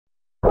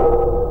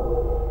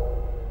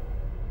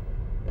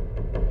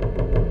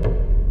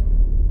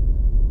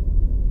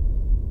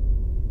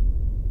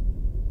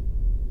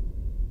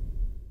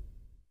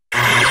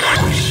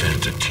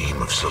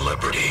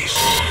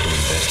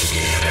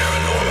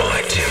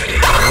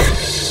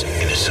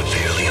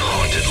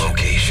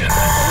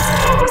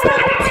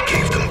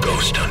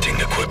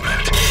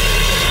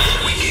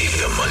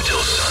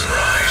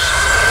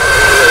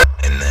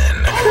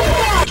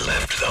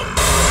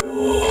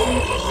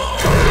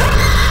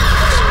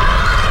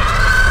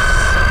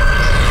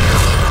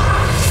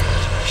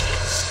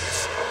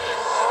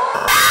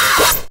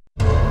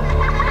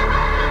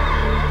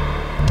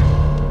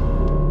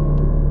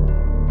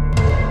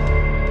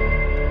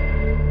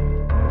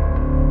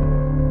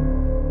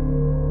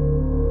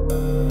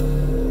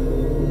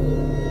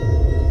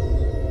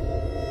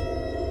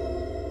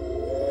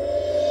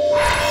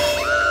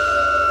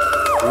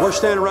We're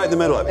standing right in the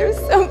middle of it. There's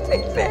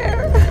something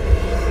there.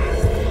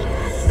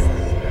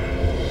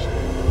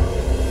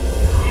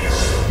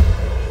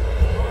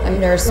 A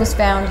nurse was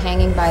found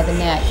hanging by the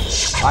neck.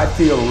 I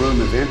feel a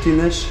room of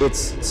emptiness.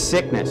 It's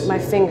sickness. My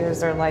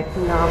fingers are like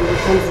numb with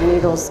pins and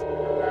needles.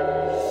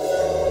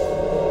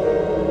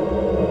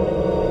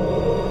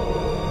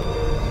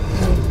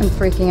 I'm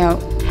freaking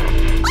out.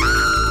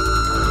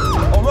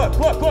 Oh, look.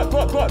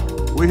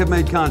 We have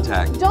made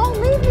contact. Don't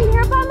leave me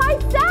here by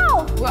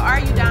myself. Where are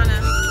you, Donna?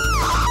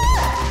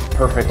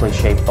 Perfectly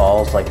shaped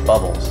balls like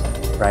bubbles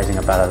rising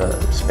up out of the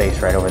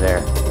space right over there.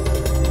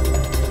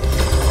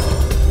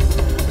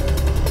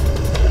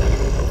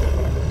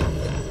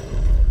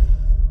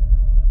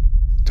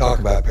 Talk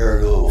about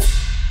paranormal.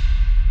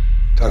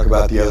 Talk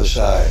about the other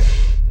side.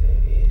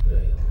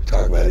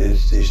 Talk about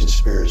entities and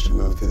spirits that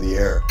move through the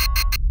air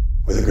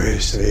with the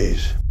greatest of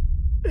ease.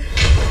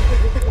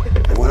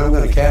 And what I'm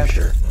going to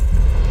capture,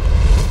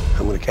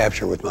 I'm going to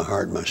capture with my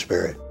heart and my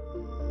spirit.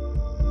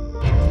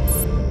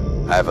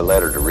 I have a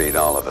letter to read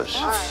all of us.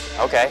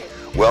 Okay.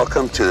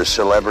 Welcome to the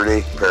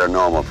Celebrity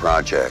Paranormal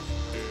Project.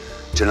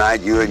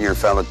 Tonight, you and your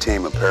fellow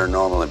team of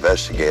paranormal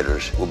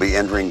investigators will be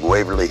entering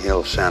Waverly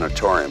Hills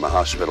Sanatorium, a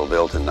hospital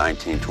built in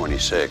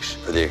 1926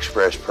 for the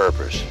express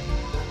purpose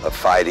of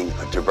fighting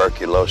a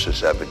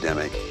tuberculosis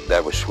epidemic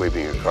that was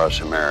sweeping across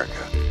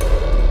America.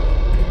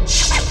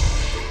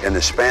 In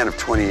the span of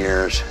 20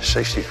 years,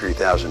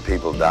 63,000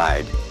 people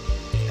died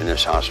in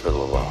this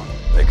hospital alone.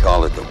 They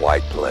call it the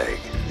White Plague,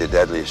 the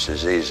deadliest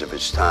disease of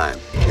its time.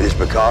 It is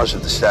because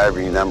of the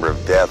staggering number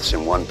of deaths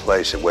in one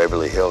place that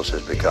Waverly Hills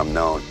has become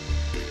known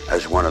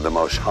as one of the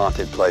most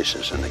haunted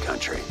places in the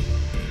country.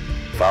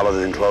 Follow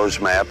the enclosed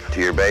map to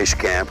your base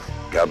camp.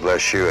 God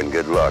bless you and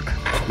good luck.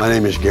 My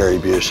name is Gary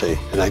Busey,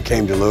 and I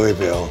came to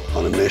Louisville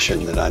on a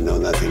mission that I know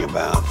nothing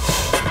about.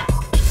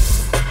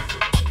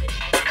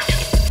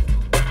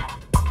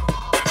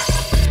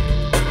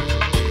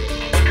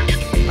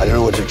 I don't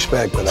know what to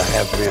expect, but I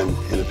have been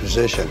in a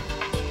position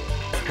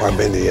where I've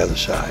been to the other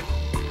side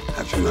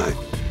after my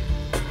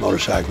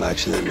motorcycle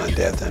accident, my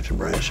death after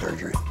brain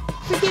surgery.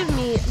 Forgive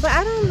me, but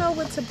I don't know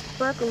what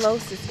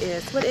tuberculosis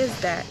is. What is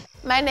that?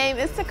 My name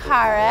is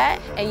Takara,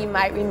 and you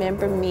might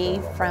remember me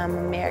from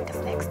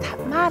America's Next Top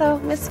Model,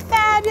 Miss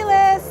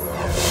Fabulous.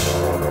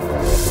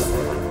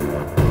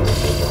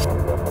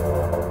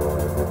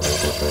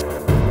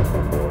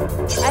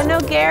 I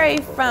know Gary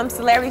from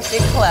Celebrity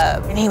Fit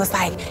Club, and he was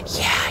like,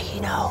 yeah,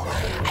 you know,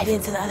 I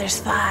did to the other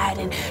side,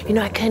 and, you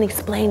know, I couldn't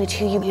explain it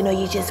to you, you know,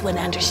 you just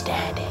wouldn't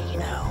understand it, you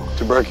know.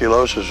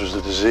 Tuberculosis was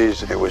a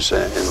disease. It was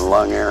in the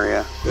lung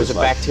area. It was a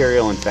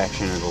bacterial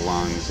infection of the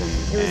lungs, and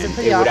It was a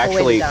pretty it would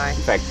awful way to actually die.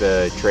 infect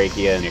the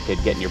trachea, and it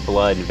could get in your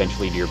blood and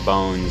eventually to your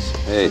bones.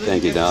 Hey,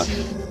 thank you, Doc.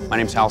 My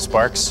name's Hal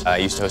Sparks. I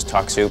used to host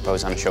Talk Soup. I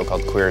was on a show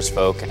called Queer as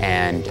Folk,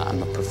 and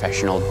I'm a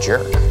professional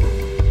jerk.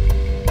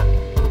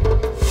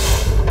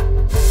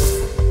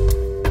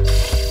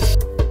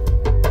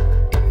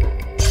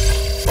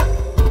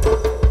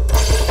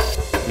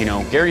 You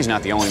know, Gary's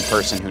not the only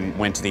person who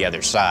went to the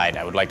other side.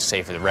 I would like to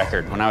say for the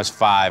record, when I was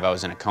 5, I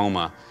was in a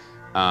coma,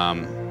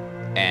 I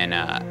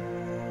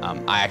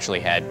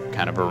actually had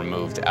kind of a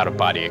removed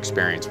out-of-body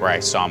experience where I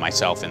saw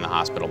myself in the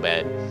hospital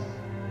bed.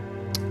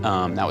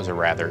 That was a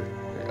rather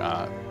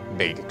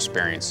big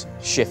experience,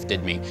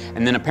 shifted me.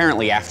 And then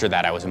apparently after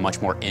that, I was a much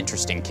more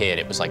interesting kid.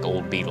 It was like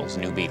old Beatles,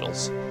 new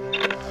Beatles.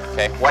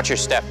 Okay, watch your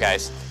step,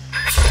 guys.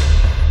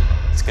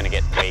 It's gonna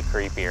get way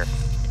creepier.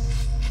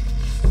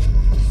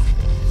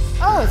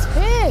 Oh, it's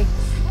big.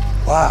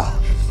 Wow.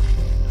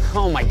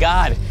 Oh my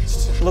God,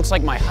 it looks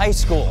like my high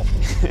school.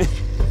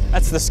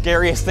 That's the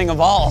scariest thing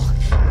of all.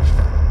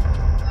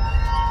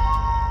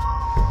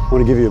 I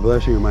want to give you a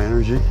blessing of my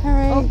energy. All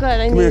right. Oh, good,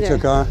 I Come need here,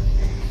 it. Takara.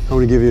 I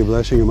want to give you a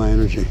blessing of my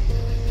energy,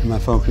 and my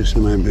focus,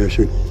 and my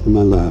ambition, and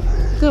my love.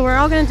 Good, we're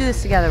all gonna do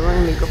this together. We're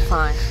gonna be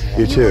fine.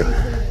 You too.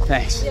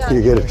 Thanks.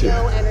 You get it too.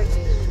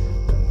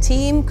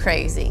 Team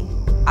Crazy.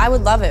 I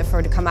would love it for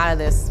it to come out of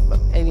this,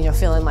 you know,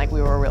 feeling like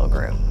we were a real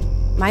group.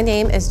 My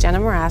name is Jenna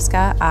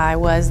Maraska. I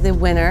was the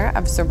winner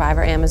of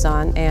Survivor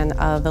Amazon and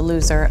the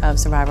loser of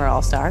Survivor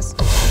All Stars.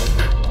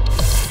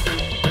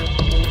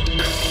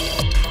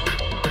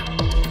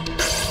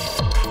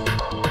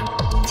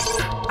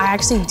 I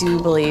actually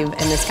do believe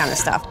in this kind of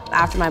stuff.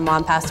 After my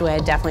mom passed away, I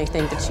definitely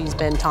think that she's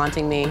been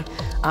taunting me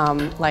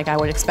like I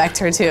would expect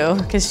her to,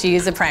 because she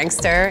is a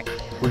prankster.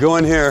 We're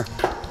going here.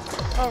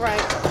 All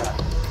right.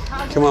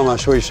 Come on, my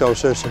sweet soul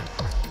sister.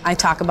 I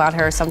talk about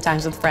her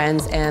sometimes with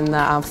friends, and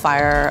the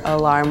fire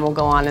alarm will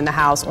go on in the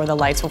house, or the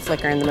lights will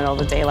flicker in the middle of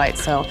the daylight.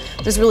 So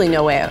there's really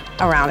no way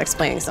around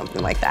explaining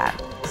something like that.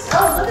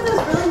 Oh, look at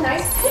those really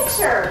nice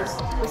pictures.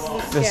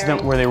 This is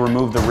where they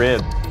remove the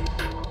rib.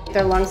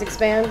 Their lungs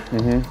expand?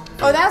 Mm-hmm.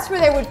 Oh, that's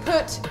where they would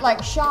put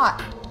like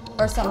shot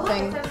or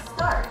something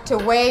to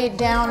weigh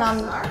down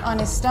on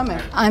his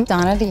stomach. I'm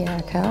Donna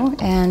D'Erico,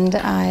 and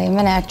I'm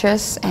an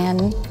actress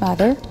and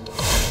mother.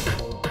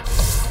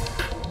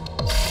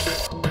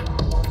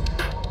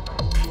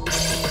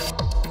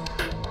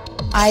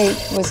 I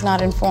was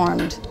not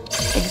informed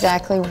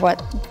exactly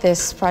what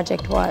this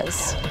project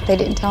was. They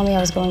didn't tell me I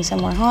was going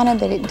somewhere haunted.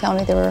 They didn't tell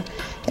me there were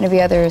going to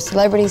be other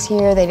celebrities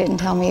here. They didn't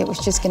tell me it was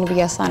just going to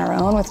be us on our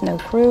own with no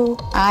crew.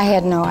 I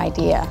had no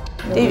idea.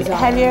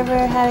 Have you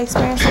ever had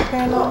experience with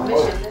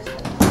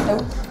paranormal?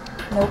 Nope.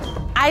 Nope.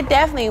 I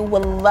definitely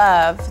would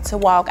love to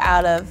walk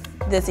out of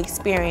this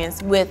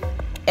experience with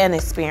an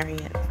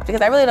experience.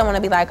 Because I really don't want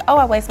to be like, oh,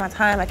 I wasted my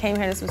time. I came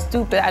here, this was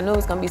stupid. I knew it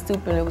was going to be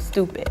stupid, and it was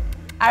stupid.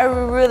 I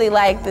really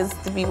like this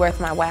to be worth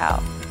my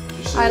while.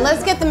 All right,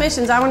 let's get the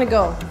missions. I want to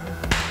go.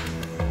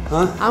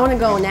 Huh? I want to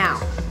go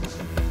now.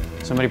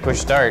 Somebody push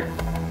start.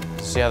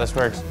 See how this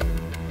works.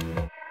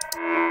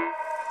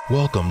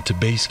 Welcome to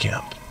Base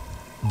Camp.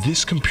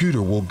 This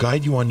computer will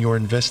guide you on your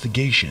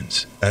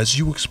investigations as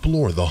you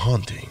explore the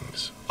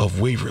hauntings of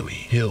Waverly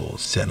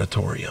Hills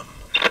Sanatorium.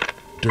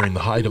 During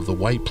the height of the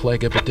White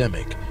Plague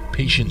epidemic,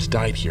 patients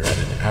died here at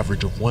an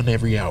average of 1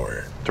 every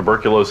hour.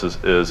 Tuberculosis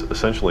is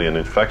essentially an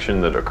infection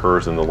that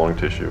occurs in the lung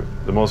tissue.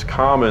 The most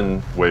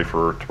common way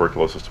for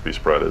tuberculosis to be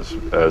spread is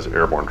as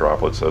airborne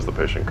droplets as the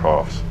patient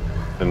coughs.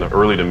 In the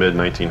early to mid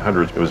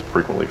 1900s, it was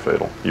frequently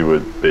fatal. You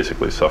would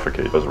basically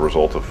suffocate as a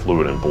result of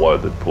fluid and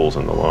blood that pools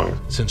in the lungs.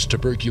 Since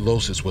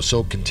tuberculosis was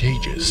so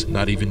contagious,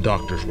 not even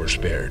doctors were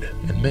spared,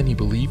 and many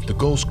believe the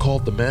ghost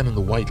called the man in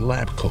the white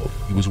lab coat.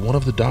 He was one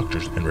of the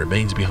doctors and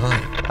remains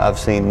behind. I've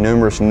seen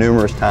numerous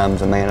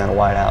times a man in a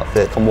white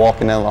outfit come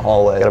walking down the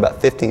hallway, got about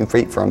 15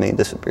 feet from me and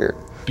disappeared.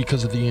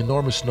 Because of the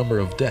enormous number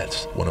of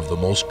deaths, one of the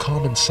most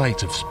common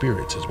sights of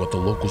spirits is what the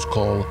locals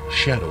call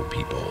shadow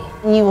people.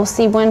 You will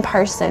see one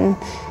person,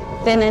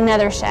 then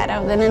another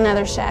shadow, then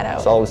another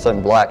shadow. So all of a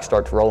sudden black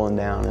starts rolling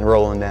down and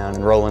rolling down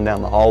and rolling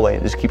down the hallway.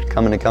 It just keeps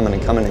coming and coming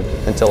and coming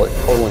until it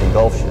totally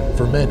engulfs you.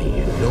 For many,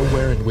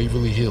 nowhere in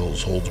Waverly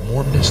Hills holds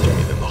more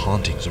mystery than the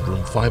hauntings of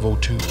room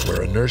 502,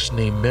 where a nurse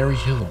named Mary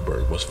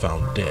Hillenberg was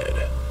found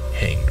dead,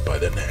 hanged by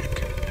the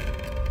neck.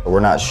 We're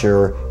not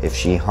sure if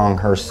she hung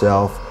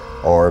herself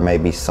or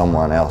maybe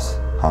someone else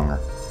hung her.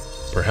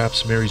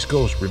 Perhaps Mary's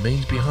ghost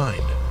remains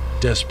behind,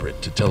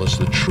 desperate to tell us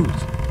the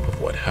truth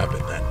of what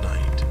happened that night.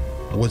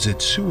 Was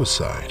it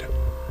suicide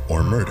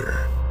or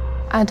murder?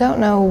 I don't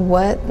know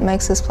what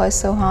makes this place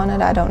so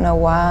haunted. I don't know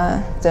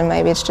why. Then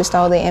maybe it's just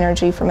all the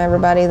energy from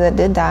everybody that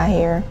did die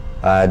here.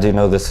 I do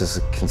know this is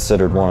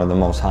considered one of the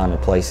most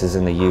haunted places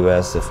in the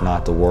U.S., if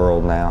not the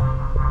world now.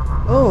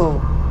 Ooh,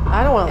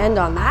 I don't want to end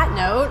on that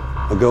note.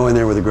 But go in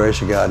there with the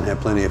grace of God and have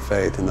plenty of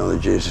faith and know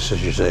that Jesus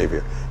is your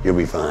Savior. You'll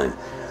be fine.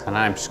 And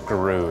I'm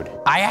screwed.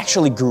 I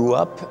actually grew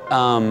up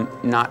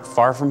not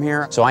far from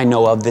here, so I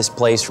know of this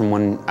place from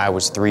when I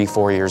was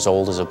 3-4 years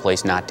old as a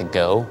place not to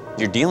go.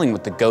 You're dealing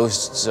with the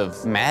ghosts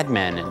of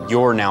madmen, and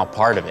you're now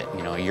part of it.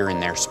 You know, you're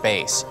in their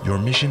space. Your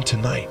mission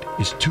tonight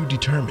is to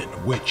determine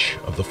which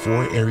of the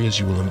 4 areas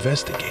you will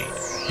investigate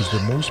is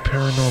the most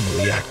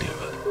paranormally active.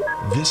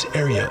 This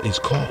area is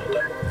called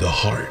the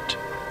Heart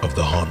of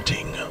the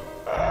Haunting.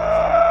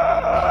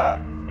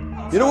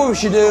 You know what we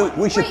should do?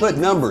 We should put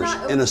numbers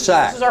in a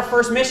sack. This is our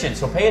first mission,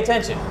 so pay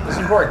attention. This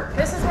is important.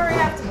 This is where we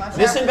have to watch.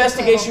 This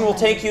investigation will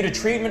take you to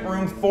treatment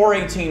room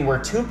 418, where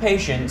 2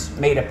 patients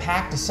made a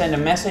pact to send a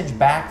message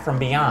back from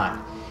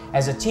beyond.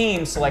 As a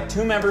team, select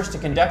 2 members to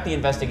conduct the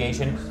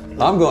investigation.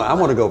 I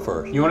want to go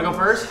first. You want to go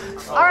first?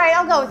 All right,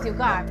 I'll go with you.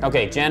 God.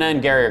 Okay, Jenna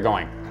and Gary are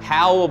going.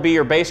 Hal will be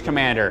your base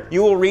commander.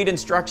 You will read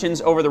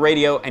instructions over the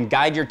radio and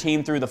guide your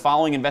team through the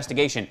following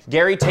investigation.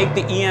 Gary, take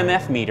the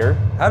EMF meter.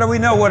 How do we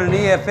know what an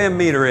EFM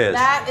meter is?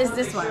 That is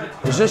this one.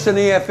 Is this an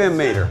EFM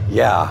meter?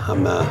 Yeah,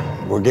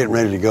 we're getting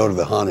ready to go to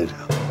the haunted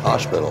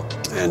hospital.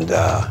 And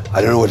I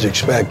don't know what to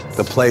expect.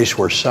 The place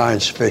where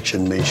science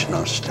fiction meets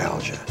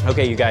nostalgia.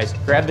 Okay, you guys,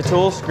 grab the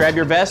tools, grab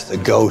your vest. The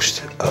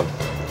ghost of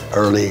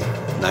early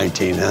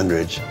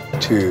 1900s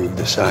to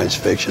the science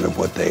fiction of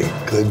what they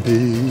could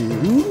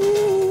be.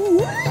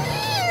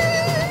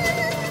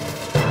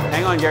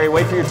 Hang on, Gary,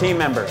 wait for your team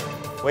member.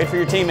 Wait for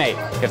your teammate.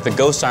 If the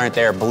ghosts aren't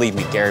there, believe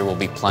me, Gary will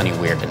be plenty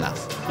weird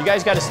enough. You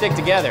guys got to stick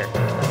together.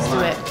 Let's do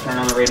it. Turn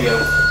on the radio.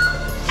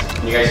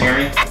 Can you guys hear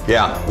me?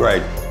 Yeah,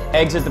 great.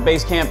 Exit the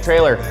base camp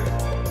trailer.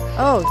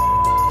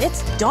 Oh,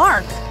 it's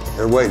dark.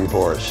 They're waiting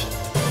for us.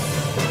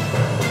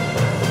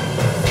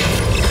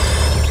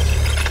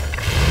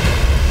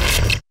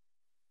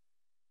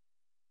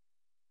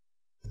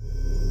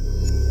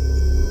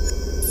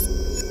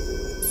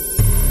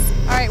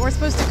 All right, we're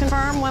supposed to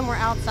confirm when we're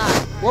outside.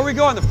 Where are we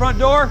going? The front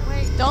door?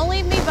 Wait, don't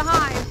leave me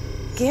behind.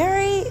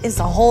 Gary is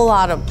a whole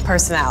lot of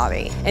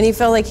personality, and he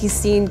felt like he's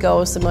seen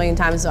ghosts a million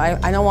times, so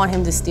I don't want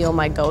him to steal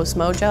my ghost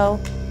mojo.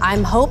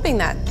 I'm hoping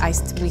that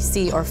we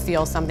see or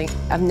feel something.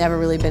 I've never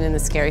really been in a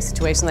scary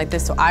situation like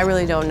this, so I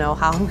really don't know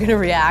how I'm gonna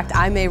react.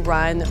 I may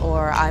run,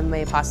 or I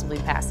may possibly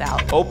pass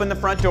out. Open the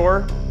front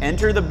door,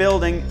 enter the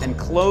building, and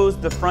close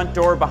the front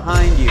door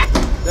behind you.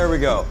 There we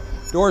go.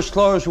 Door's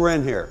closed, we're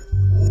in here.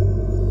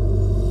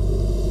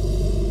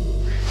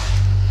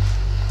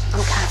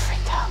 I'm kind of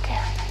freaked out,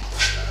 Gary.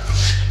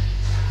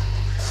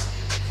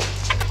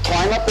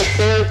 Climb up the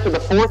stairs to the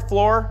 4th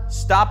floor,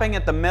 stopping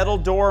at the metal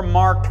door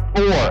marked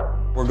 4.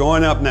 We're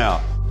going up now.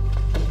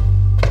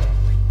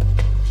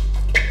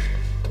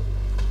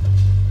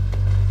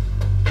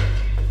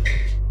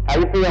 How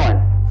you feeling?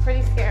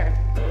 Pretty scared.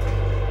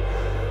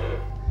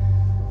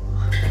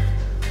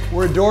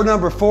 We're at door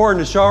number 4 and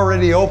it's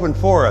already open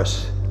for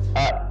us.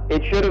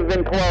 It should have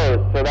been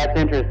closed, so that's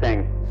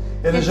interesting.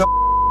 It is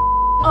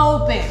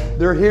open.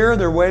 They're here,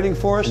 they're waiting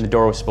for us. And the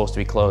door was supposed to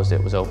be closed,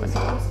 it was open.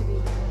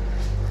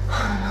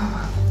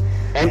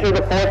 Enter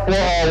the 4th floor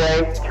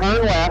hallway,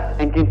 turn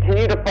left, and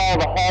continue to follow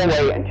the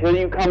hallway until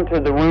you come to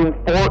the room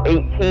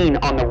 418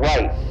 on the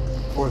right.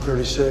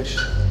 436.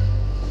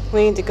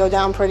 We need to go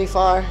down pretty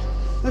far.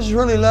 This is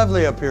really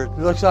lovely up here. It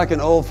looks like an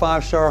old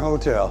 5-star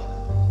hotel.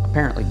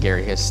 Apparently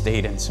Gary has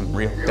stayed in some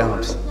real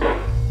dumps.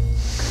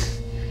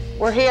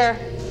 We're here.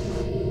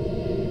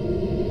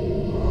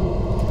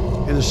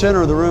 In the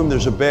center of the room,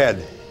 there's a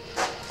bed.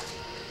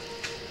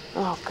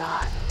 Oh,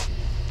 God.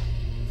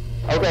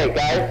 Okay,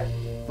 guys.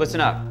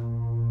 Listen up.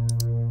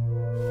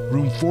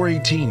 Room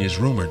 418 is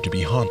rumored to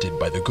be haunted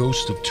by the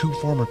ghosts of 2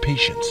 former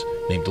patients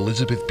named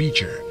Elizabeth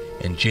Beecher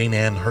and Jane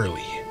Ann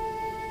Hurley.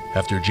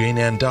 After Jane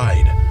Ann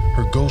died,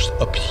 her ghost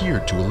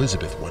appeared to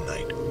Elizabeth one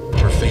night.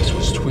 Her face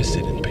was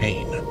twisted in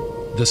pain.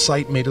 The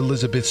sight made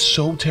Elizabeth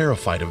so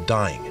terrified of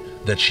dying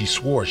that she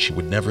swore she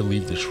would never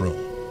leave this room.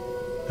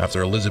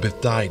 After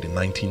Elizabeth died in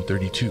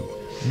 1932,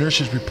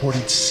 nurses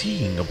reported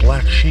seeing a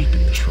black shape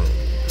in this room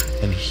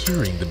and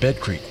hearing the bed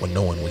creak when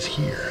no one was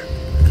here.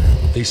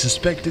 They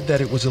suspected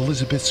that it was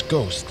Elizabeth's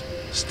ghost,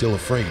 still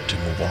afraid to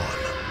move on.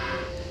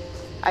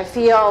 I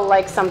feel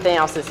like something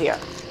else is here.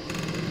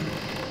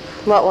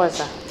 What was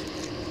that?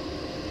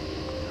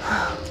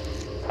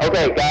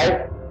 Okay,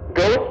 guys.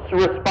 Ghosts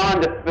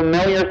respond to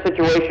familiar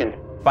situations.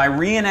 By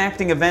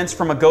reenacting events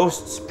from a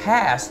ghost's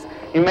past,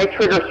 you may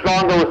trigger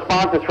stronger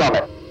responses from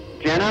it.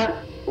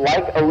 Jenna,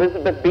 like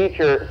Elizabeth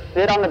Beecher,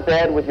 sit on the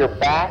bed with your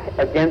back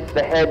against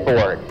the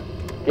headboard.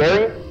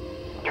 Gary,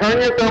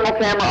 turn your thermal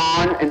camera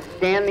on and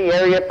scan the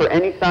area for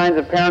any signs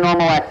of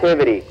paranormal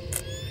activity.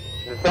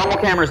 the thermal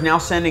camera is now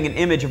sending an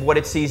image of what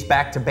it sees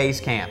back to base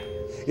camp.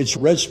 It's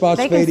red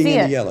spots fading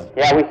into yellow.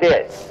 Yeah, we see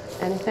it.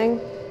 Anything?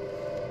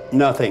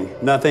 Nothing,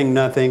 nothing,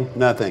 nothing,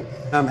 nothing.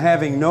 I'm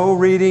having no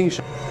readings.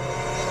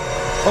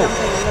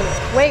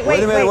 Oh. Wait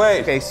a minute,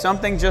 wait. Okay,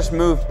 something just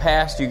moved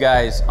past you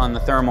guys on the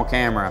thermal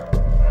camera.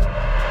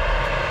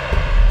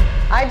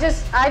 I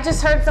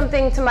just heard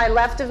something to my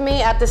left of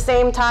me at the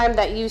same time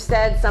that you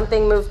said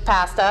something moved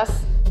past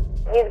us.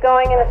 He's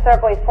going in a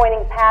circle. He's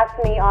pointing past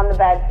me on the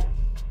bed.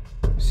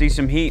 See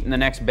some heat in the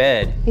next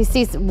bed. He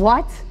sees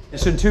what?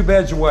 It's in 2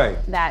 beds away.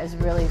 That is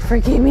really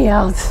freaking me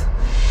out.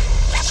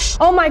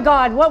 Oh my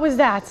God, what was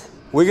that?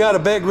 We got a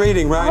big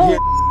reading right here.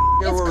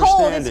 It's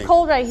cold, it's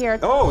cold right here.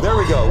 Oh, there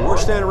we go. We're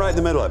standing right in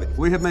the middle of it.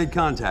 We have made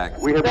contact.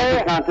 We have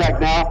made contact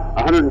now,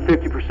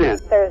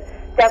 150%. There's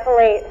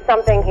definitely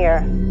something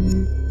here.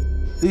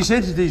 These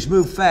entities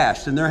move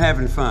fast and they're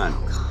having fun.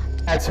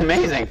 That's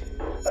amazing.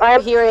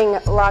 I'm hearing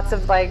lots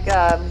of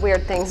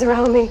weird things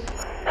around me.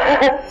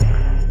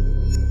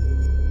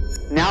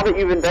 Now that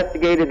you've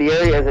investigated the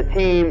area as a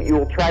team, you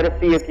will try to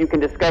see if you can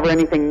discover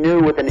anything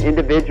new with an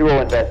individual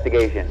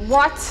investigation.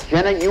 What?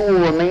 Jenna, you will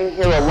remain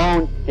here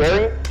alone.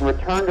 Gary,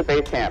 return to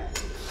base camp.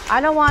 I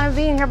don't want to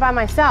be in here by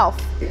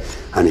myself.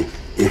 Honey,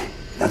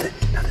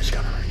 nothing's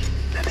gonna hurt you.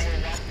 Nothing.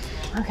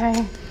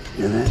 Okay.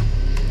 You know that?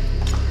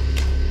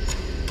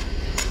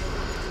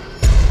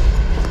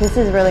 This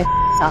is really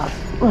tough.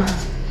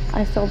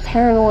 I feel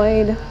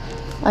paranoid.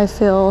 I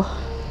feel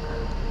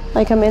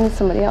like I'm in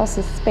somebody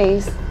else's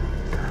space.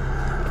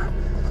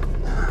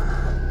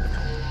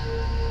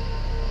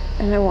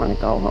 And I want to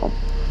go home.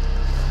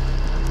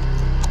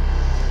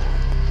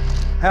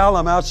 Hal,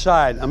 I'm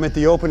outside. I'm at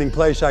the opening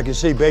place. I can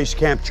see base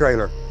camp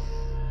trailer.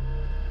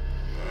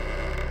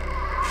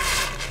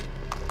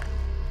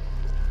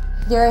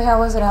 Gary, how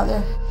was it out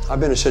there? I've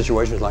been in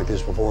situations like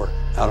this before,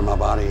 out of my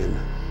body in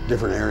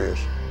different areas.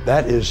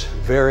 That is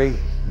very,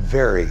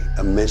 very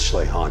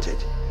immensely haunted.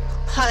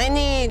 I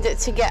need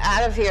to get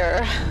out of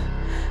here.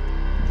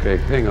 Okay,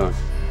 hang on.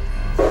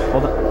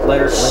 Hold on, let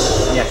her,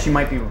 yeah, she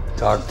might be.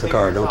 Talk to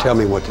Cara, don't tell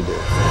me what to do.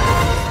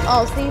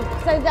 Oh, see,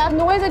 so that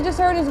noise I just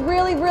heard is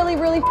really, really,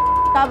 really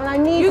up, and I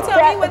need You to tell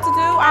get me what to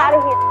do. out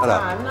of here. Shut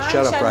up.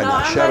 Shut up right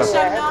now. Shut up.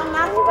 I'm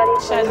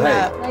not shutting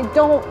up. I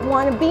don't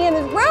want to be in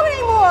this room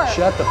anymore.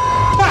 Shut the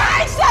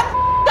Hey, shut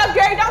the up,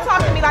 Gary. Don't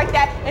talk to me like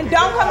that, and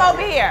don't come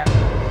over here.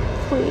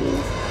 Please.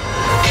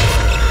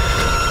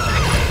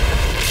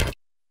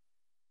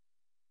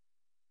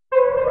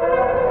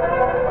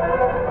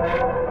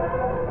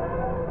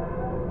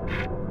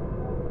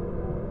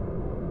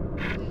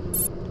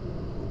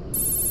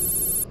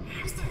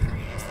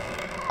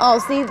 Oh,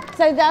 see,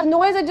 so that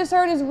noise I just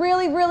heard is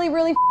really, really,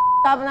 really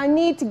up, and I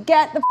need to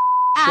get the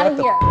out of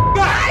here.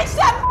 Hey,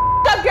 shut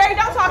the up, Gary.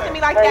 Don't talk to me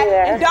like that,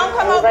 and don't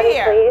come over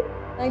here. Please?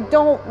 I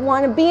don't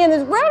want to be in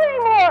this room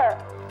anymore.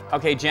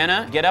 Okay,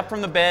 Jenna, get up from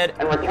the bed.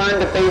 And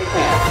return to base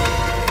camp.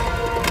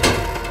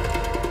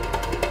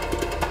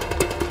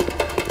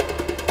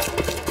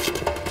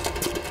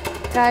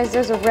 Guys,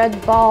 there's a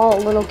red ball,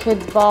 a little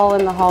kid's ball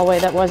in the hallway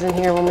that wasn't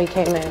here when we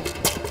came in.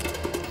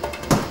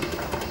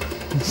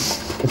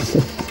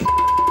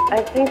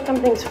 I think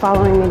something's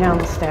following me down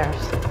the stairs.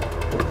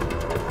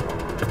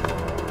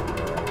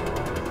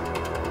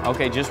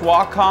 Okay, just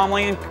walk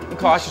calmly and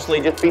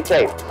cautiously. Just be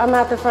safe. I'm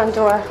at the front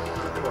door.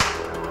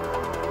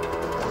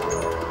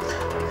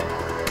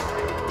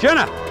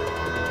 Jenna!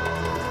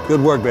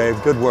 Good work, babe.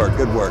 Good work,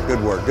 good work,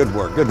 good work, good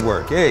work, good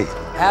work. Hey,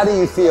 how do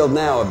you feel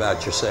now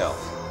about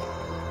yourself?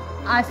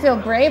 I feel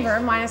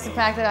braver, minus the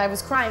fact that I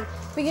was crying.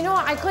 But you know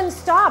what, I couldn't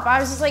stop. I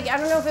was just like, I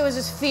don't know if it was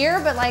just fear,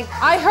 but like,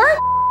 I heard.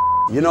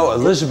 You know,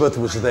 Elizabeth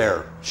was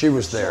there. She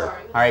was there.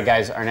 All right,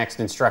 guys, our next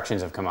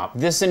instructions have come up.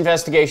 This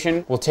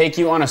investigation will take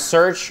you on a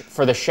search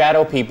for the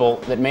shadow people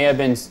that may have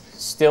been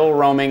still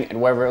roaming at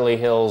Waverly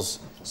Hills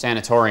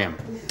Sanatorium.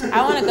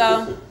 I want to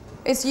go.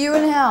 It's you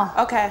and hell.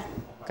 Okay.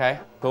 Okay,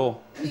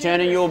 cool.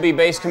 Jenna, you will be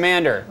base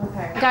commander.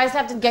 Okay. You guys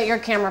have to get your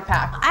camera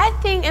packed. I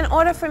think in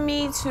order for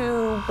me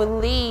to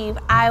believe,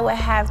 I would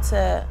have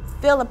to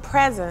feel a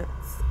presence.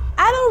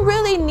 I don't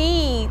really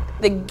need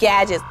the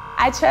gadgets.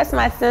 I trust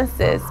my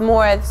senses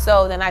more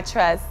so than I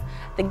trust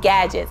the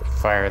gadgets.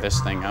 Fire this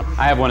thing up.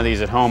 I have one of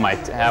these at home.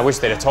 I wish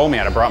they'd have told me.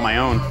 I'd have brought my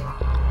own.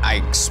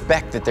 I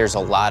expect that there's a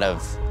lot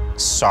of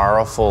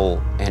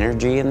sorrowful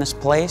energy in this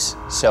place.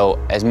 So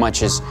as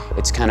much as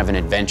it's kind of an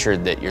adventure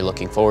that you're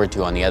looking forward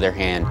to, on the other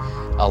hand,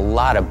 a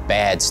lot of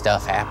bad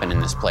stuff happened in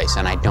this place,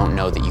 and I don't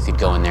know that you could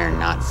go in there and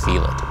not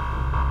feel it.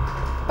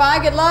 Bye,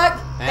 good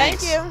luck.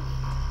 Thanks. Thank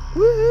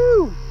you.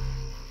 Woohoo!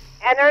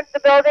 Enter the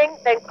building,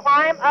 then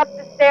climb up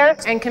the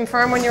stairs. And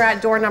confirm when you're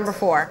at door number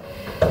 4.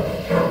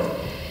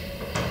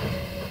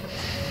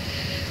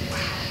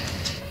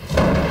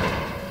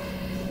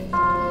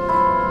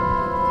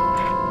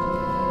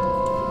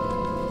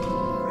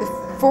 The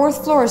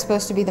 4th floor is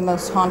supposed to be the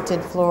most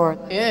haunted floor.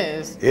 It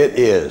is. It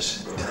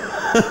is.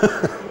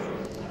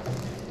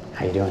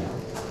 How you doing?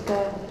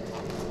 Good.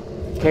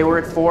 Okay, we're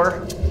at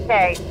 4.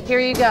 Okay, here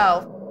you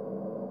go.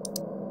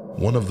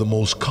 One of the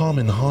most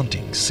common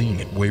hauntings seen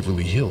at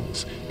Waverly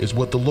Hills is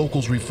what the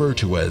locals refer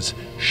to as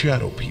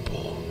shadow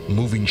people,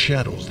 moving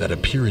shadows that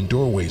appear in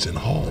doorways and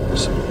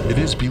halls. It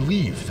is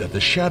believed that the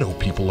shadow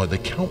people are the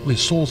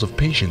countless souls of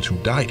patients who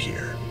died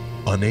here,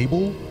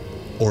 unable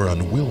or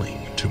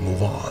unwilling to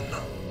move on.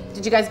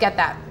 Did you guys get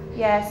that?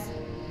 Yes.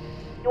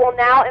 You will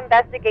now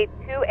investigate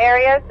 2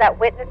 areas that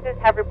witnesses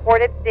have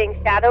reported seeing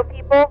shadow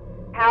people.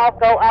 Hal,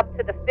 go up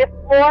to the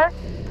 5th floor.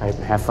 All right,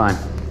 have fun.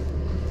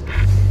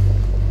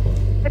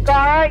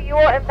 Sagara, you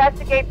will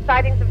investigate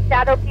sightings of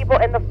shadow people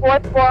in the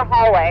 4th floor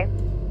hallway.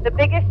 The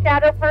biggest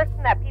shadow person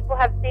that people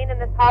have seen in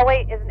this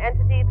hallway is an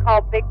entity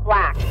called Big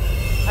Black,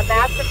 a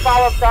massive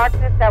ball of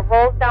darkness that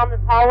rolls down this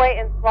hallway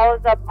and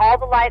swallows up all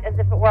the light as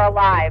if it were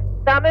alive.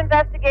 Some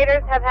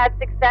investigators have had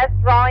success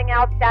drawing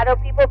out shadow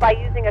people by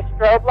using a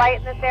strobe light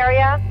in this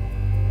area.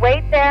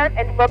 Wait there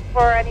and look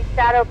for any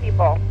shadow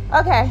people.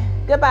 Okay,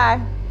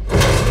 goodbye.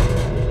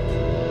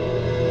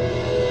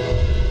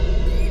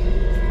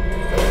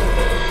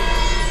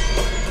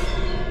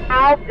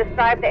 Al,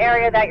 describe the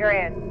area that you're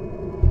in.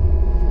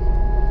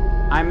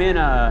 I'm in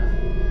a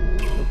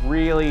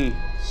really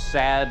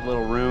sad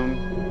little room.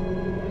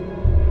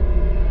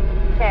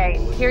 Okay,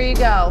 here you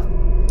go.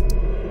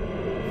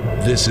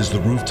 This is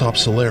the rooftop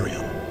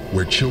solarium,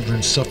 where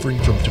children suffering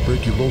from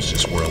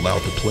tuberculosis were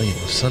allowed to play in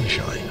the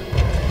sunshine.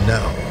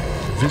 Now,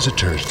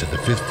 visitors to the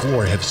 5th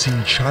floor have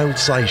seen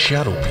child-sized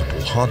shadow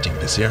people haunting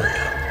this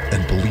area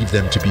and believe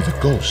them to be the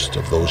ghosts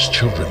of those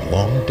children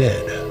long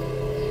dead.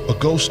 A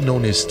ghost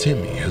known as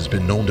Timmy has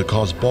been known to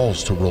cause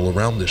balls to roll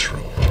around this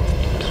room,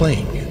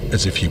 playing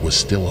as if he was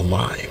still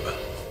alive.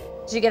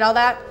 Did you get all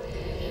that?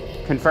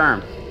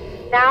 Confirmed.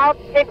 Now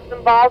kick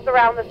some balls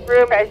around this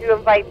room as you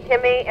invite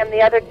Timmy and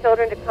the other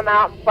children to come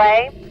out and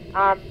play.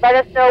 Let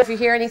us know if you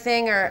hear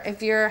anything or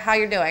how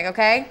you're doing,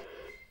 okay?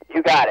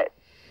 You got it.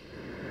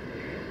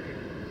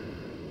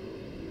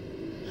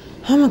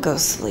 I'm gonna go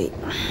sleep.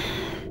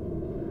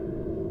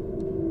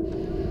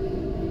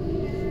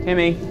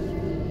 Timmy.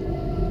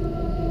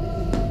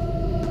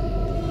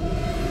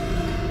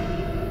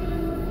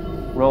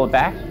 Roll it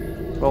back.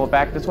 Roll it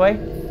back this way.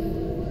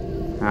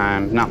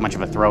 I'm not much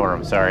of a thrower,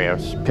 I'm sorry. I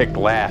was picked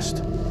last.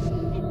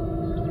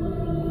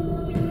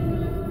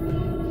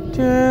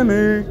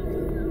 Timmy.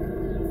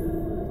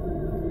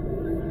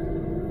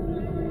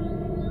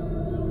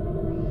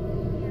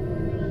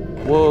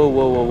 Whoa,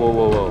 whoa, whoa, whoa,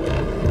 whoa, whoa.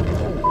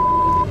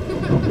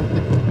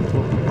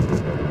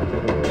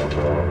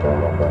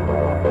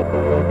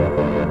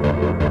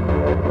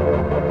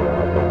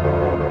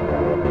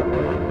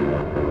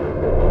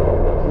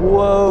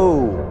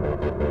 Whoa.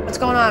 What's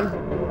going on?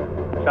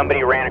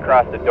 Somebody ran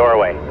across the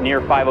doorway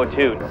near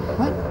 502.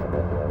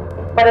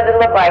 What does it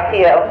look like to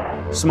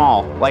you?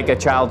 Small, like a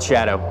child's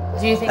shadow.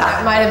 Do you think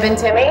that might have been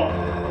Timmy?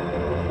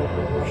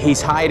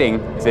 He's hiding,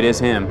 if it is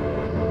him.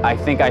 I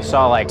think I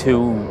saw like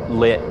 2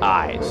 lit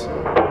eyes.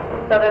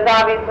 So there's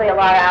obviously a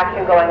lot of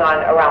action going on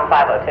around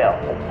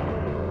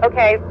 502.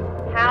 Okay,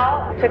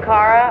 Hal,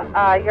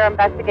 Takara, your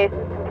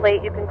investigation's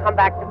complete. You can come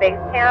back to base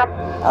camp.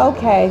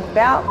 Okay,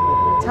 about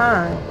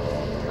time.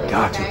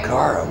 Dr.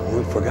 Cara,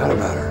 we forgot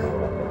about her.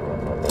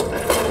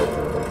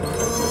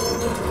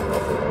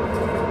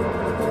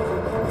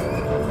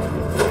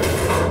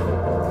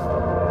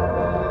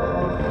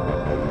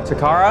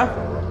 Takara?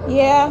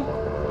 Yeah?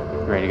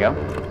 ready to go?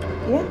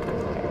 Yeah.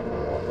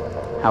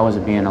 How was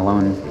it being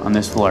alone on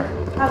this floor?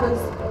 I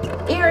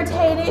was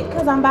irritated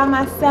because I'm by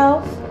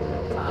myself.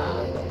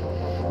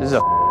 This is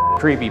a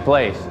creepy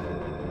place.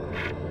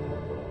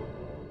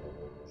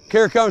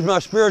 Here comes my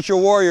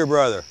spiritual warrior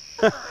brother.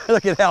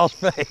 Look at Hal's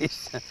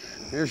face.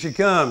 Here she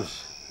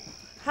comes.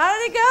 How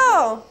did it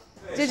go?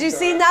 Did you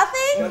see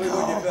nothing?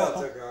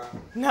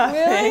 Nothing.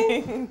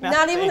 Really?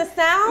 Not even a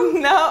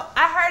sound? No,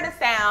 I heard a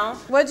sound.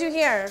 What'd you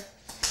hear?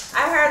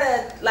 I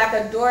heard like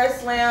a door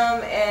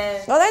slam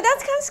and... Well,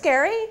 that's kind of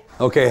scary.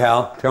 Okay,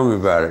 Hal, tell me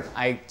about it.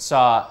 I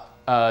saw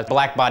a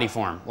black body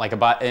form, like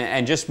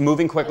and just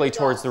moving quickly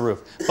towards the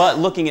roof, but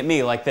looking at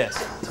me like this.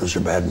 Those are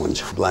bad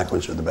ones. Black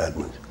ones are the bad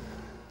ones.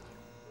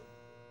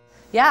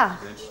 Yeah.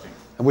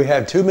 We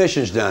had 2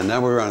 missions done. Now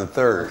we're on a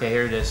 3rd. Okay,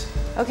 here it is.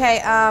 Okay,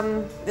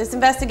 this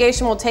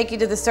investigation will take you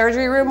to the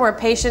surgery room where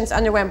patients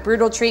underwent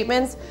brutal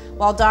treatments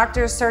while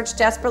doctors searched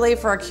desperately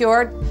for a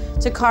cure.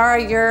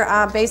 Takara, your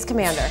base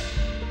commander.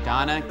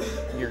 Donna,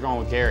 you're going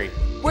with Gary.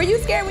 Were you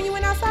scared when you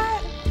went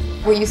outside?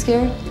 Were you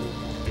scared?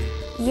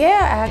 Yeah,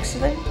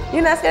 actually.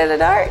 You're not scared of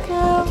the dark?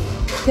 No.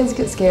 Kids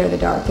get scared of the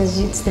dark because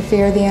it's the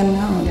fear of the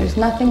unknown. There's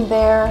nothing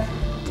there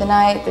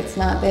tonight that's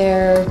not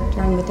there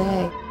during the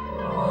day.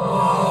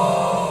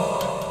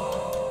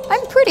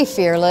 I'm pretty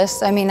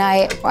fearless. I mean,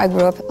 I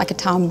grew up like a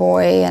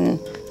tomboy, and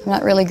I'm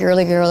not really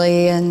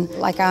girly, and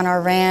like on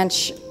our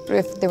ranch,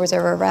 if there was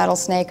ever a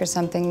rattlesnake or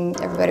something,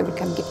 everybody would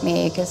come get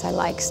me because I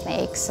like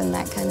snakes and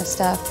that kind of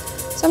stuff.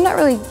 So I'm not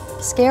really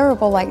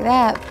scareable like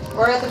that.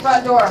 We're at the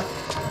front door.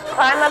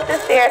 Climb up the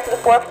stairs to the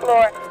 4th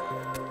floor.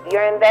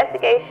 Your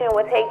investigation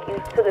will take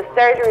you to the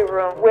surgery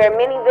room where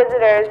many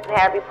visitors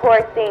have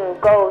reported seeing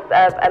ghosts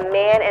of a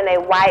man in a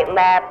white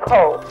lab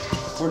coat.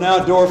 We're now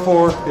at door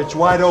 4. It's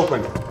wide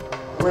open.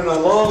 We're in a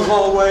long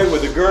hallway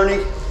with a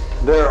gurney.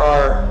 There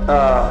are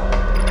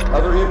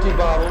other empty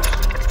bottles.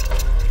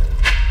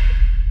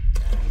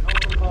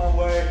 Open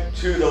hallway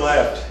to the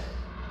left.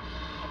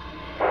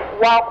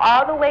 Walk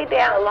all the way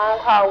down a long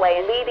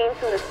hallway leading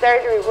to the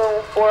surgery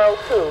room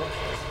 402.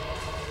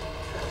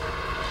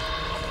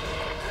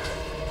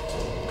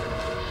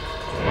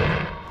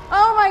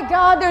 Oh my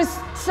God, there's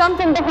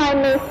something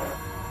behind me.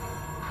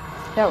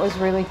 That was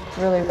really,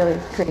 really, really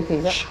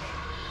creepy.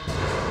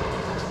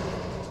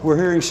 We're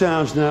hearing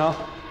sounds now.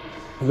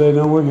 They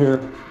know we're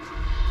here.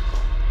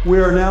 We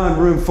are now in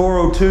room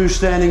 402,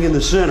 standing in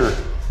the center.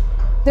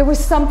 There was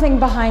something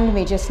behind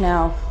me just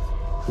now.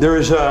 There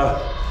is a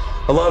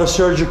lot of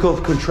surgical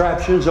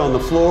contraptions on the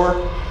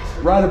floor.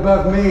 Right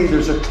above me,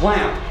 there's a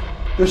clamp.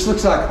 This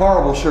looks like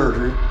horrible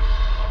surgery.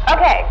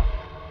 Okay.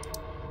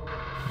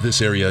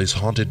 This area is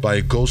haunted by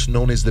a ghost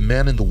known as the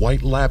man in the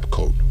white lab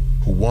coat,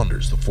 who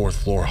wanders the 4th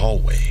floor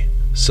hallway.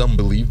 Some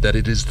believe that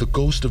it is the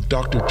ghost of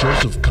Dr.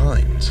 Joseph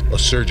Kynes, a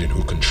surgeon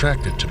who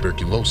contracted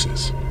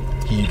tuberculosis.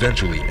 He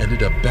eventually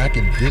ended up back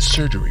in this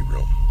surgery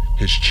room,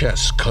 his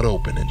chest cut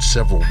open and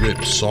several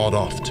ribs sawed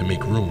off to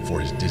make room for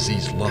his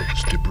diseased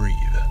lungs to breathe.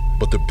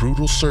 But the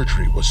brutal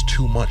surgery was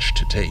too much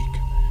to take,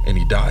 and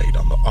he died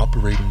on the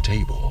operating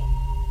table.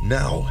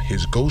 Now,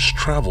 his ghost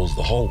travels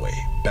the hallway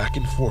back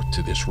and forth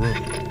to this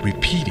room,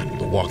 repeating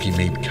the walk he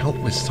made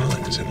countless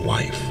times in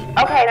life.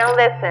 Okay, now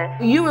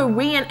listen. You will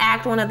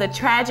reenact one of the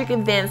tragic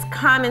events,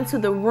 come into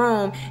the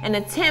room, and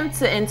attempt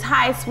to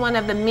entice one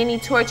of the many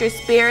tortured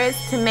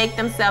spirits to make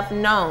themselves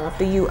known.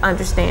 Do you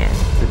understand?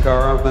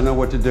 Takara, I know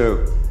what to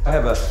do. I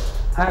have a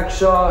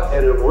hacksaw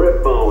and a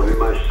rib bone in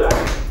my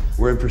sack.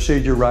 We're in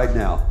procedure right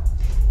now.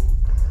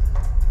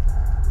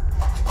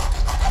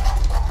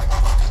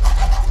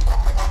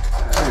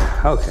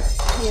 Okay.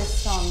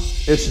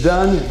 It's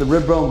done. The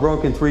rib bone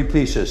broke in 3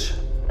 pieces.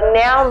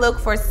 Now look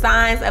for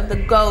signs of the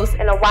ghost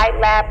in a white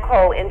lab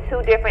coat in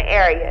 2 different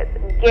areas.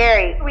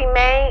 Gary,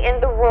 remain in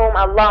the room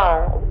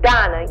alone.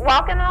 Donna,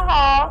 walk in the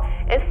hall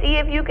and see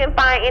if you can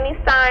find any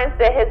signs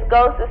that his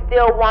ghost is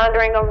still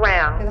wandering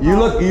around. You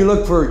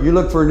look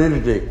for an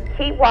entity.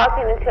 Keep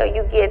walking until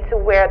you get to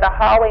where the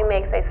hallway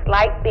makes a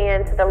slight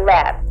bend to the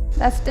left.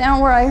 That's down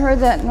where I heard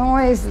that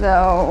noise,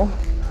 though.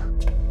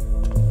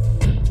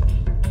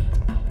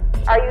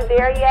 Are you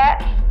there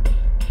yet?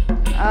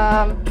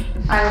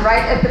 I'm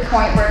right at the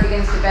point where it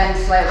begins to bend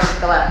slightly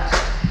to the left.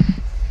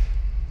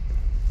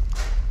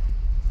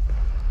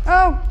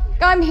 Oh,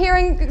 I'm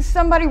hearing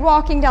somebody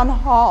walking down the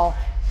hall.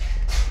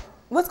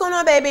 What's going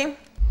on, baby?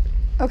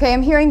 Okay,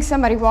 I'm hearing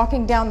somebody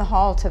walking down the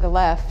hall to the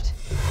left.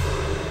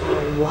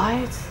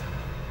 What?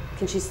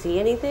 Can she see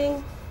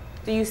anything?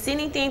 Do you see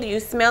anything? Do you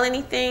smell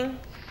anything?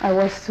 I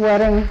was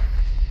sweating.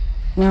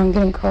 Now I'm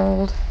getting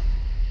cold.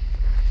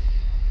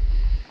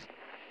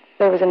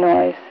 There was a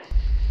noise.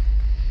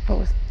 What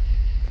was...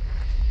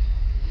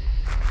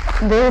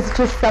 There's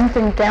just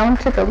something down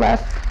to the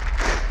left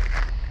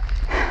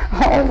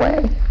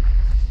hallway.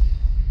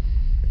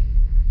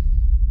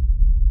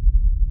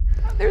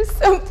 There's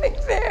something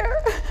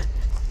there.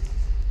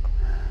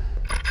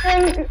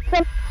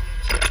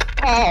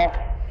 Oh.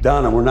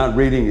 Donna, we're not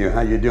reading you. How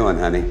you doing,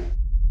 honey?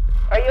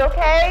 Are you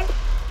okay?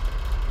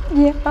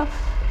 Yeah.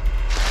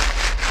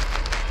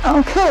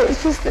 Okay,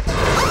 it's just that...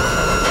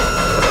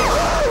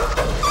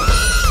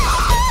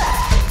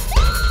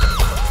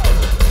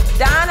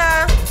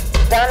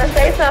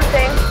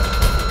 something.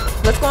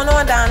 What's going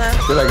on, Donna?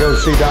 Should I go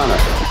see Donna?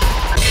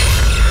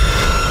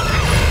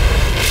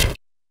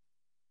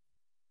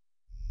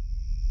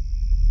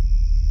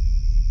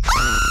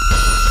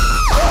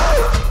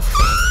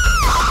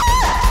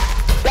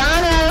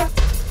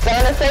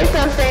 Donna, say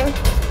something.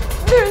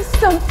 There's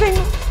something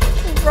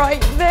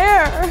right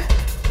there.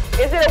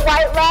 Is it a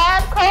white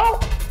lab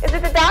coat? Is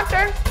it the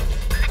doctor?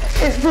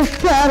 It's the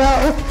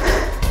shadow.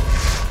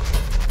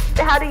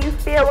 How do you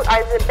feel?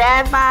 Is it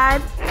bad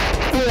vibes?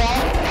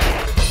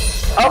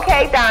 Yeah.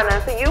 Okay,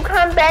 Donna, so you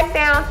come back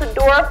down to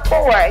door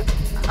 4.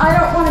 I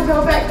don't want to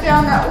go back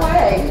down that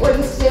way where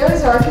the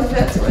stairs are because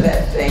that's where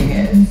that thing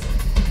is.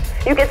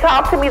 You can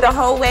talk to me the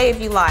whole way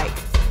if you like.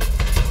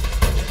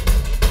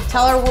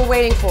 Tell her we're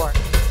waiting for her.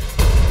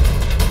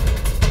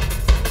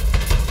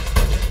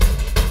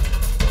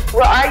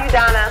 Where are you,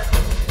 Donna?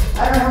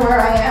 I don't know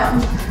where I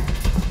am.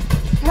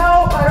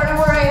 Help, I don't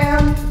know where I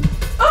am.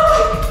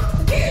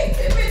 Oh, get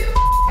me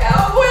the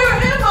out. Where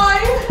am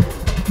I?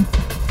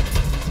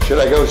 Should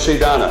I go see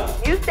Donna?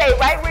 You stay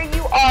right where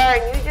you are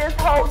and you just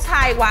hold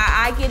tight while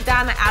I get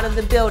Donna out of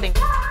the building.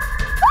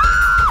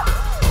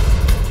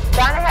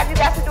 Donna, have you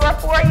got to door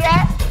 4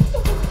 yet?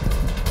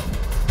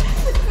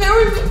 There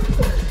were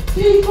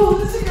people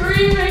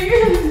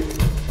screaming.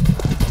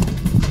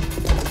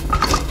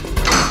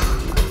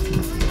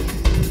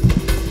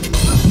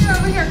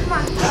 Over here, come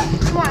on.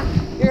 Come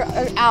on. You're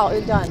out,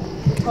 you're done.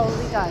 You're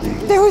totally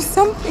done. There was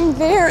something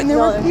there and there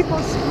were people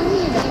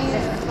screaming.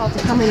 It's about to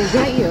come in and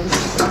get you.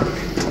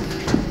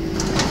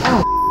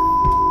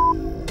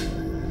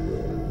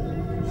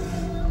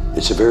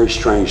 It's a very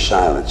strange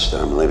silence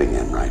that I'm living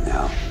in right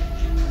now.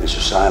 It's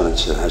a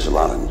silence that has a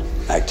lot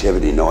of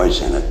activity,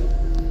 noise in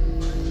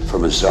it,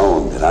 from a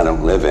zone that I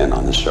don't live in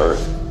on this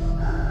earth.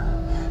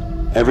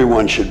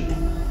 Everyone should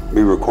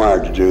be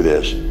required to do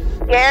this.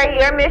 Gary,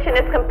 your mission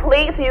is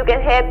complete, so you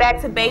can head back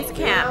to base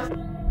camp.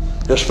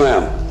 Yes,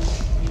 ma'am.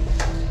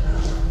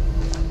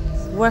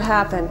 What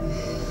happened?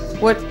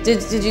 What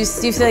did you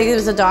feel like it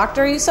was a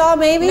doctor you saw,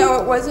 maybe?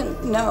 No, it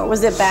wasn't. No.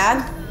 Was it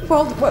bad?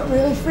 Well, what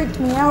really freaked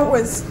me out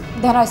was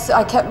then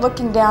I kept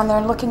looking down there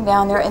and looking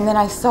down there, and then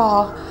I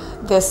saw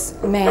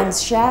this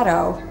man's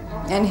shadow,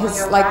 and his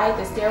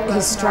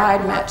his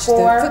stride matched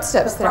the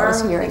footsteps that I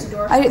was hearing.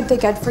 I didn't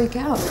think I'd freak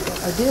out.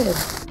 I did.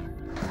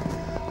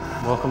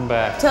 Welcome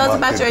back. Tell us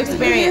about your Did you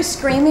hear experience.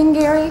 screaming,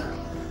 Gary?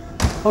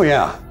 Oh,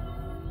 yeah.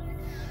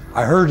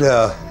 I heard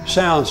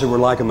sounds that were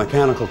like a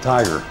mechanical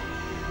tiger.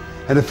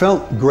 And it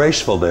felt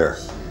graceful there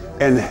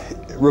and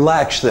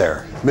relaxed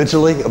there,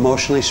 mentally,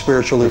 emotionally,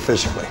 spiritually,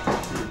 physically.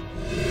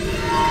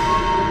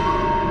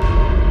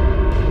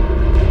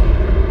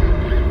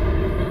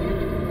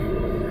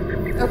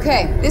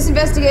 Okay, this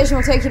investigation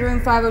will take you to room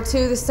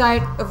 502, the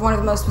site of one of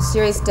the most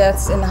mysterious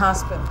deaths in the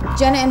hospital.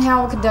 Jenna and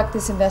Hal will conduct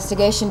this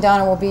investigation.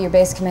 Donna will be your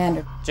base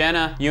commander.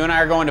 Jenna, you and I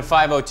are going to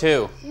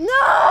 502.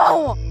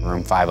 No!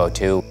 Room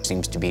 502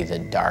 seems to be the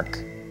dark,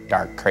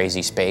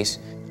 crazy space.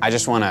 I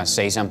just want to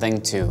say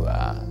something to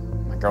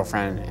my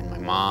girlfriend and my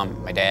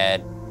mom, my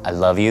dad. I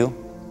love you,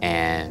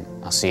 and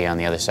I'll see you on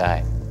the other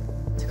side.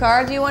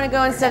 Takara, do you want to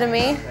go instead of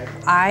me?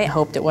 I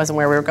hoped it wasn't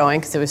where we were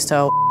going because it was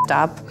so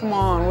up. Come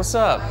on, what's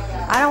up?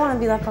 I don't want to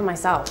be left by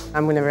myself.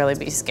 I'm going to really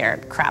be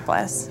scared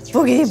crapless.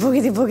 Boogity,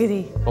 boogity,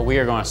 boogity. But we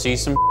are going to see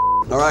some.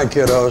 All right,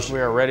 kiddos. We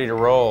are ready to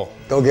roll.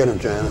 Go get him,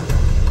 Jana.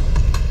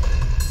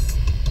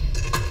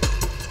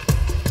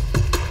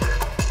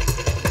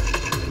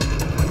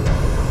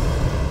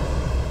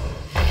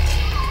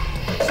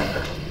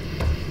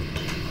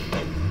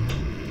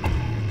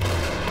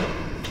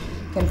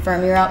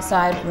 Confirm you're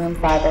outside room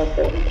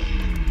 502.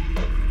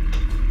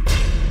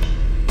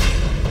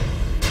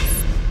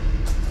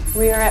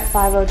 We are at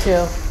 502.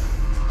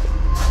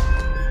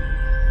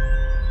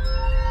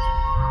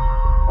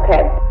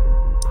 Okay.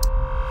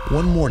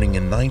 One morning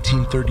in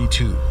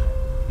 1932,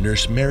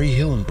 Nurse Mary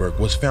Hillenberg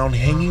was found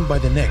hanging by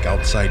the neck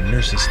outside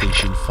Nurses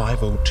Station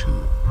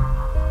 502.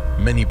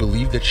 Many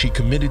believe that she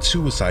committed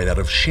suicide out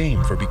of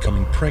shame for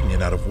becoming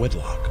pregnant out of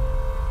wedlock.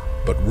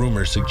 But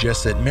rumors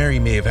suggest that Mary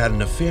may have had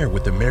an affair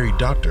with a married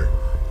doctor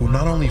who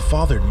not only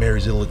fathered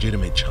Mary's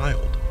illegitimate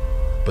child,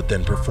 but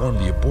then performed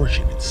the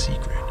abortion in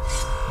secret.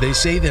 They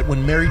say that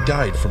when Mary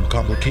died from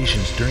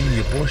complications during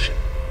the abortion,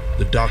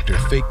 the doctor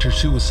faked her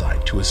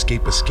suicide to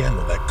escape a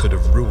scandal that could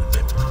have ruined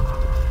him.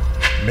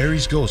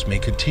 Mary's ghost may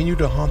continue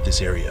to haunt this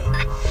area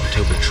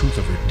until the truth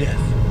of her death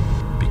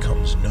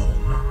becomes known.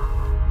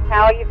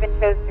 Hal, you've been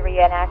chosen to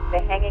reenact the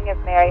hanging of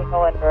Mary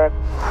Hillenberg.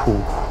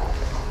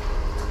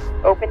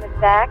 Open the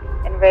sack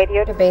and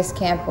radio To base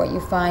camp, what you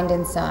find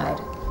inside.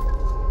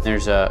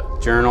 There's a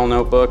journal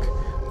notebook,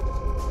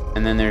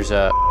 and then there's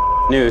a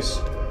noose.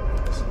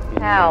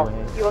 Hal,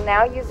 you will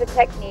now use a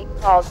technique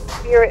called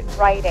spirit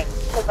writing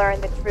to learn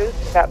the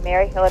truth about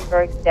Mary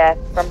Hillenberg's death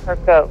from her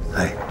ghost.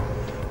 Hey,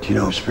 do you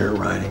know spirit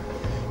writing?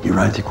 You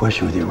write the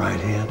question with your right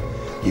hand,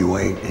 you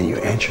wait, and you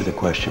answer the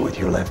question with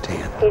your left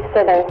hand. He's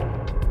sitting.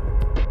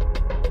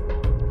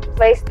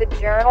 Place the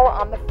journal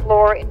on the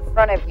floor in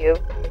front of you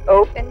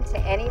open to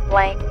any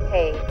blank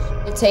page.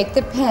 You take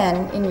the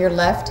pen in your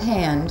left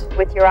hand.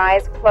 With your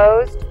eyes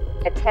closed,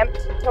 attempt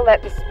to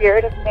let the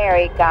Spirit of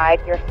Mary guide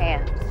your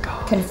hand.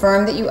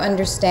 Confirm that you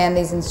understand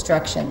these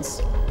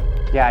instructions.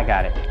 Yeah, I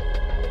got it.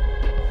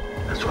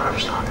 That's what I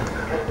was talking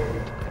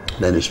about.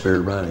 That is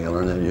spirit writing. I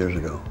learned that years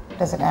ago.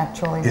 Does it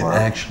actually It work?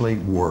 actually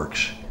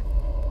works.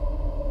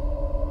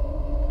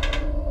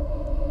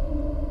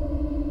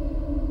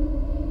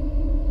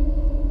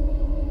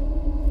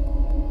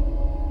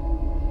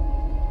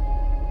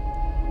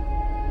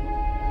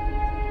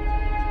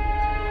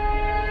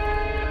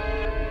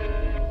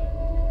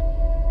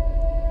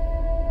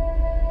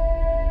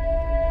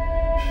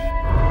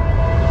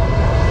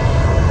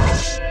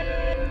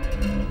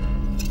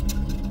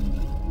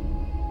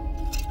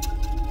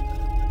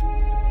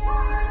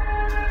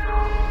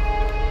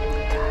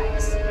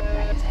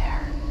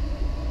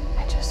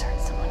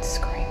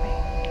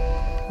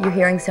 You're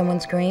hearing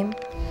someone scream?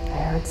 I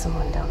heard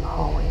someone down the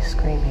hallway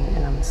screaming,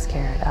 and I'm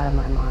scared out of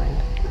my mind.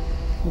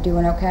 You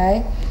doing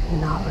okay?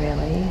 Not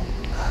really.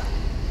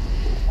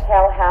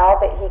 Tell Hal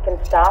that he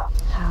can stop.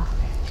 Hal,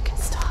 you can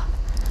stop.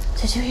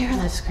 Did you hear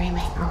that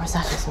screaming, or was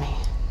that just me?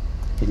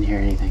 Didn't hear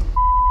anything.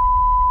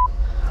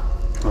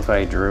 What if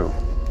I drew?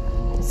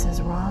 It says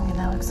wrong, and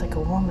that looks like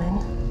a woman.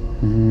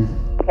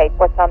 Mm-hmm. Okay,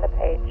 what's on the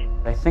page?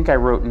 I think I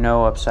wrote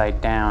no upside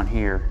down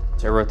here.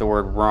 So I wrote the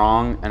word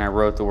wrong, and I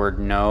wrote the word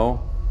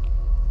no.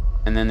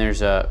 And then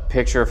there's a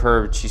picture of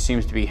her. She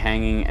seems to be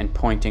hanging and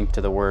pointing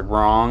to the word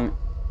wrong.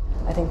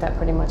 I think that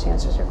pretty much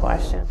answers your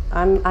question.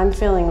 I'm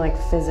feeling like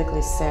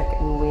physically sick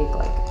and weak,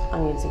 like I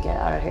need to get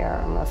out of here,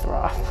 I'm gonna throw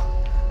up.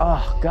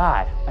 Oh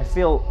God, I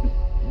feel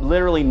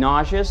literally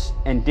nauseous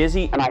and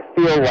dizzy. And I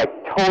feel like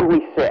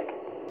totally sick.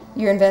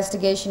 Your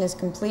investigation is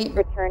complete.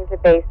 Return to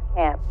base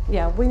camp.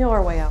 Yeah, we know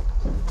our way out.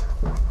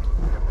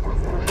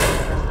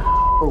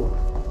 Oh.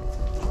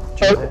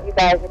 Both of you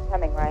guys are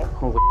coming, right?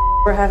 Holy.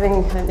 We're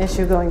having an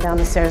issue going down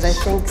the stairs. I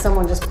think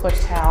someone just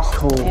pushed Hal.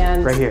 Cold,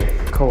 and right here.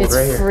 Cold, it's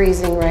right here.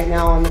 freezing right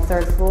now on the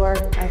 3rd floor.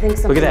 I think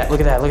something. Look at that, look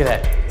at that, look at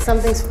that.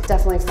 Something's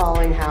definitely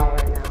following Hal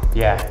right now.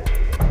 Yeah.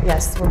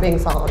 Yes, we're being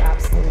followed,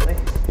 absolutely.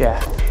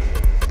 Yeah.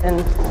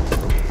 And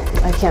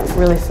I can't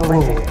really feel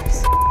my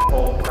fingers.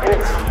 And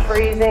it's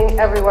freezing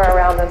everywhere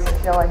around us. I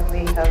feel like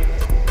we need to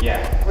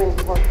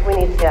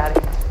get out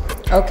of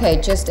here. Okay,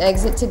 just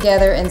exit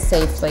together and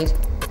safely.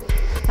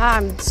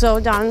 I'm so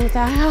done with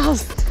that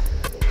house.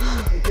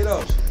 Hey,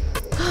 kiddos.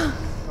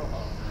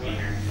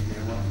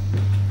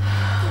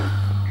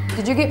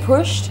 Did you get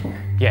pushed?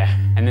 Yeah,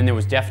 and then there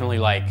was definitely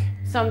like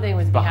something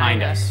was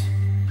behind us.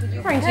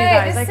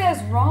 Hey, this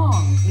says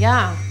wrong.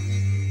 Yeah.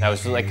 I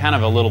was like kind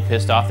of a little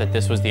pissed off that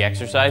this was the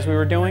exercise we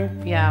were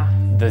doing. Yeah.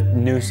 The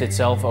noose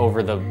itself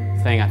over the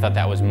thing, I thought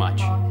that was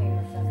much.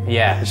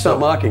 Yeah. It's not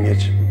mocking,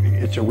 it's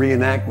a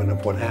reenactment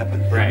of what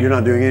happened. Right. You're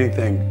not doing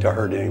anything to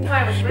hurt anyone.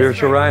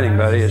 Spiritual writing,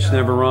 buddy, it's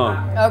never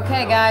wrong.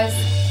 Okay, guys.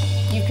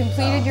 You've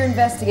completed your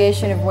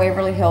investigation of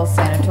Waverly Hills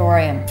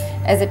Sanatorium.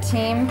 As a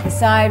team,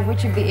 decide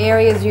which of the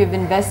areas you have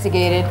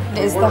investigated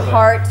is the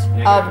heart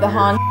of the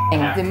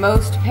haunting, the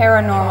most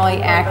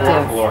paranormally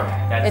active.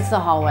 It's the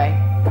hallway.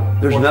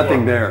 There's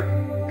nothing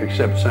there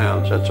except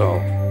sounds, that's all.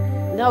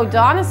 No,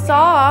 Donna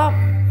saw.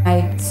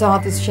 I saw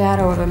this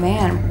shadow of a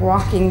man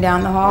walking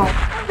down the hall.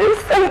 There's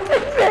something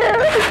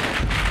there.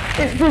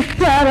 It's the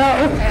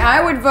shadow.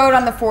 I would vote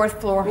on the 4th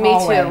floor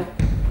hallway. Me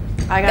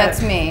too.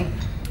 That's me.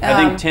 I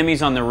think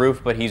Timmy's on the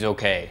roof, but he's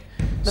okay.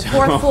 The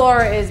 4th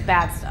floor is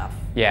bad stuff.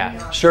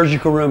 Yeah.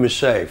 Surgical room is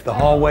safe. The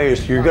hallway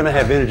is, you're gonna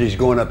have entities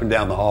going up and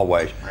down the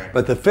hallways.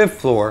 But the 5th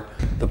floor,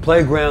 the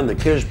playground, the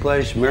kids'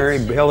 place, Mary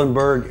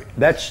Hillenberg,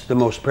 that's the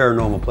most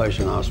paranormal place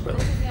in the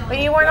hospital. But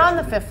you weren't on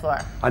the 5th floor.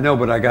 I know,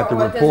 but I got the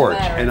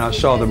reports and I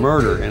saw the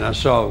murder and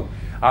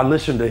I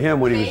listened to him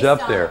when he was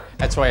up there.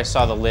 That's why I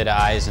saw the lit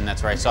eyes and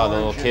that's where I saw the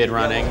little kid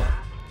running.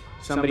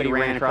 Somebody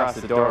ran across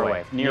the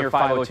doorway near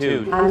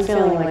 502. I'm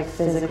feeling like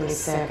physically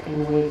sick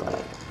and weak,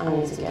 like I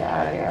need to get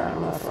out of here,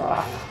 I'm gonna throw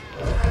up.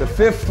 The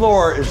 5th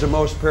floor is the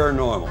most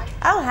paranormal.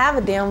 I don't have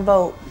a damn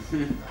vote.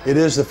 It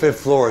is the 5th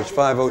floor, it's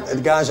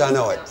 502. Guys, I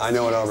know it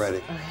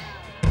already.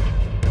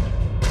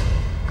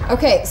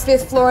 Okay, it's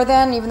 5th floor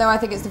then, even though I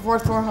think it's the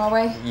 4th floor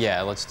hallway.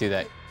 Yeah, let's do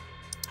that.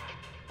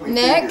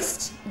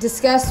 Next,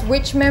 discuss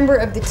which member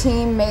of the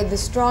team made the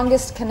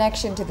strongest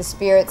connection to the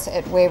spirits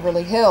at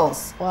Waverly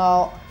Hills.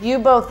 Well, you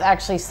both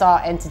actually saw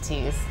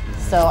entities,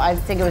 so I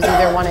think it was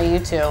either one of you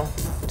two,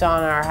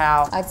 Donna or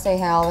Hal. I'd say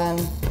Hal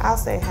then. I'll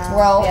say Hal.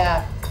 Well,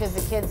 yeah, because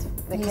the kids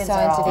saw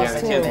are all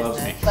entities over too. the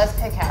business. Let's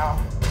pick Hal.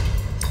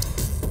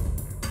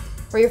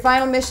 For your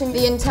final mission,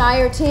 the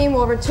entire team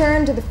will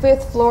return to the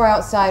 5th floor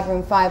outside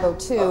room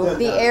 502,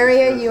 the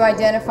area you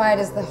identified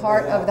as the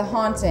heart of the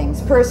haunting.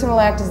 This person will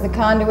act as the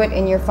conduit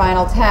in your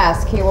final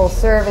task. He will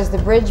serve as the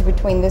bridge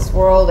between this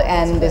world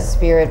and the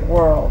spirit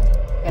world.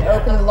 And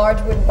open the large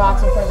wooden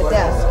box in front of the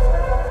desk.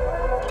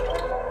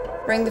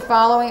 Bring the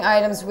following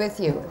items with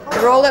you.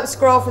 The rolled-up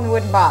scroll from the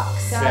wooden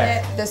box. Got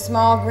it. The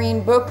small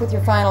green book with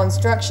your final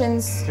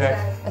instructions. Check.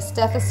 A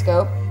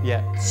stethoscope.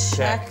 Yeah.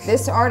 Check.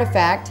 This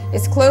artifact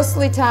is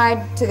closely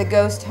tied to the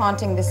ghost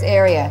haunting this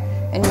area,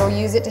 and you'll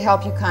use it to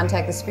help you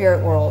contact the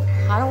spirit world.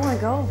 I don't want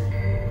to go.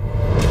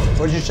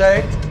 What'd you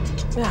say?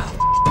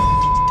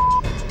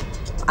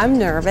 I'm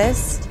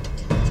nervous.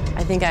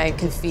 I think I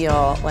can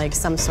feel like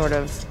some sort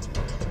of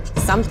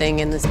something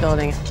in this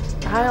building.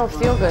 I don't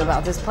feel good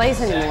about this place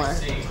anymore.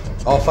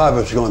 All 5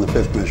 of us go on the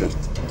 5th mission.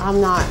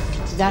 I'm not.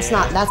 That's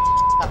up.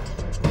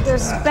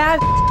 There's bad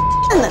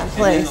in that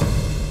place.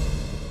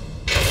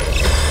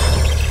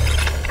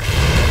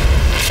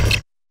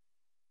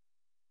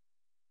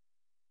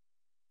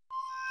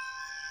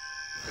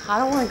 I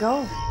don't want to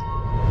go.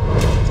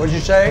 What'd you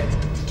say?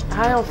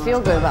 I don't feel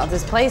good about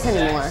this place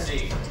anymore.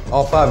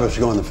 All 5 of us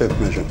go on the 5th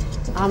mission.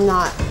 I'm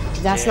not.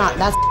 That's up.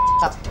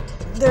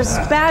 There's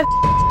bad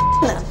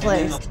in that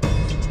place.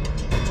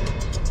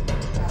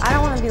 I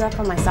don't want to be left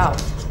by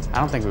myself. I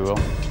don't think we will.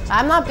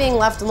 I'm not being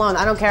left alone.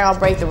 I don't care. I'll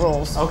break the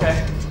rules.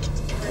 Okay.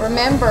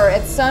 Remember,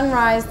 at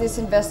sunrise, this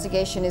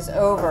investigation is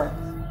over.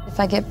 If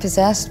I get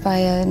possessed by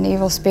an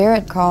evil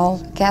spirit, call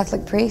a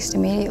Catholic priest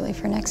immediately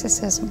for an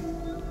exorcism.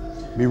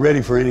 Be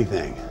ready for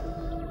anything.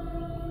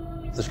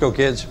 Let's go,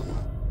 kids.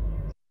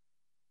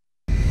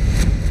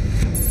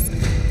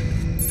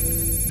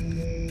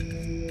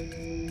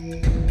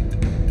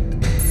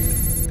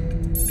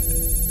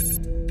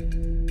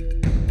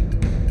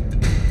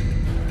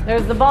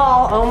 There's the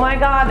ball. Oh my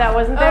God, that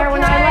wasn't there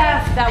when I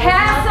left. That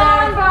Pass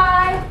on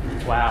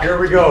by. Wow. Here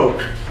we go.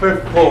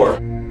 5th floor.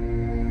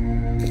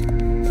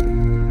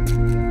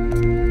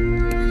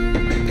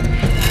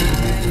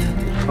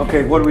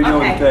 Okay, what are we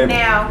doing at the table?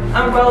 Now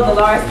unroll the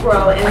large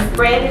scroll and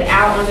spread it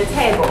out on the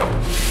table.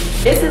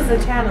 This is the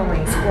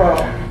channeling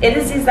scroll. It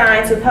is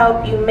designed to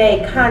help you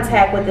make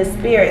contact with the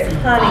spirits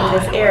haunting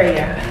this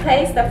area.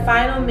 Place the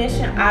final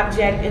mission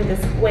object in the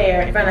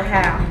square in front of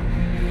Hal.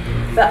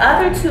 The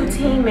other 2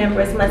 team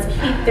members must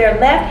keep their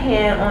left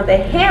hand on the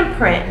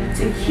handprint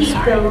to keep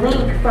the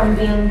link from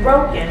being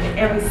broken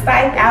and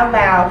recite out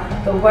loud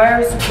the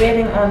words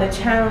written on the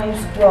channeling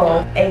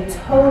scroll a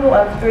total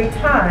of 3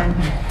 times.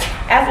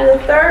 After the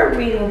 3rd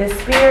reading, the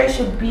spirit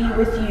should be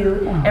with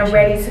you and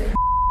ready to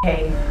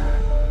communicate.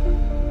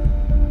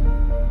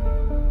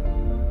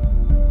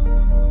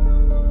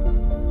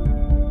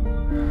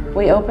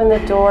 We open the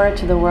door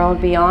to the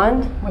world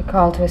beyond. We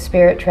call to a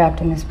spirit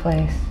trapped in this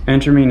place.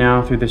 Enter me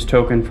now through this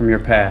token from your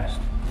past.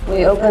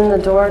 We open the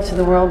door to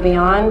the world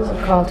beyond.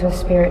 We call to a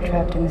spirit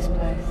trapped in this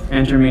place.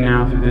 Enter me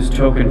now through this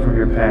token from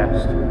your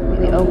past.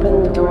 We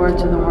open the door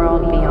to the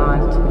world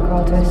beyond. We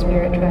call to a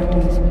spirit trapped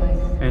in this place.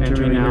 Enter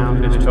me now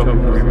through this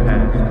token from your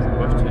past.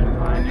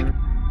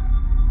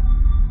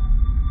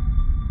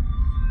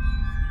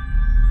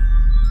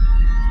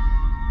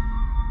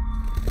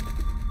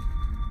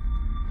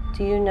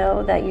 Do you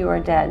know that you are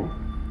dead?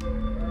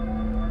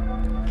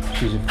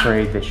 She's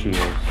afraid that she is.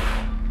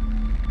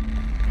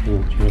 Did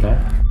you hear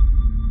that?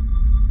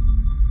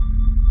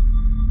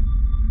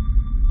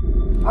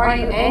 Are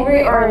you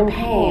angry or in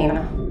pain?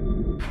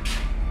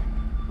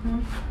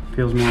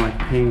 Feels more like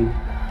pain.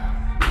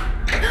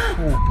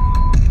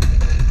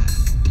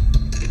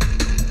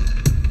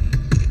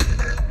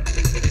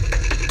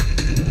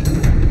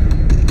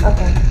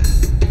 Okay.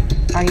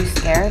 Are you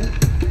scared?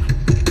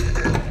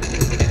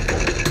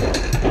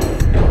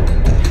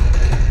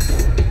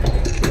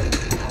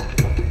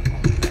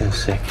 Feel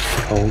sick,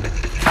 cold.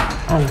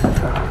 I'm not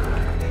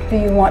sure. Do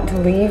you want to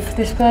leave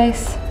this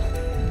place?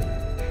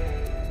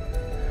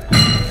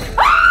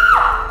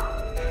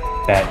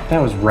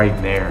 That was right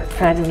there.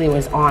 Tragedy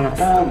was on us.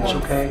 It's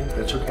okay.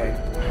 That's okay.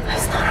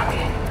 That's not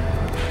okay.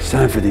 It's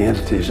time for the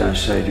entities, I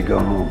say, to go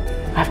home.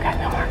 I've got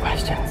no more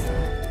questions.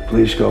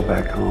 Please go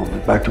back home,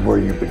 back to where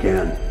you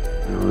began,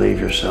 and relieve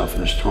yourself of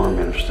this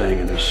torment of staying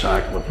in this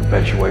cycle of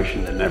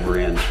perpetuation that never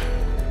ends.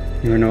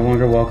 You are no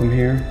longer welcome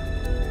here.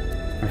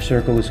 Our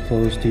circle is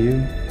closed to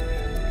you.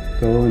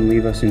 Go and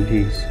leave us in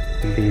peace,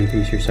 and be in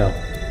peace yourself.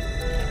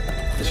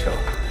 Let's go.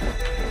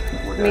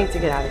 We need to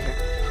get out of here.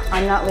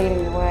 I'm not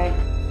leading the way.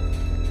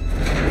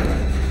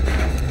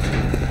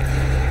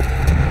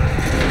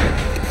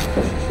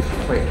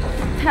 Wait.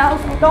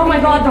 Oh my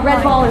God, the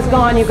red ball is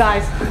gone, you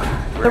guys.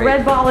 The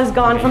red ball is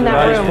gone from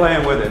that room. He's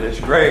playing with it. It's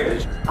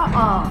great.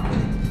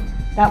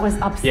 That was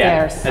upstairs.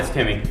 Yeah, that's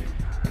Timmy.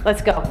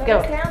 Let's go.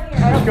 Go.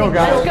 Let's go,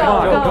 guys. Let's go.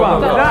 Come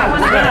on. Go. I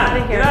want to get out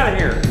of here. Get out of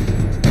here.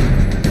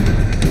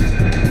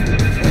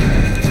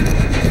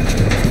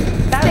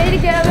 Stay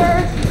together.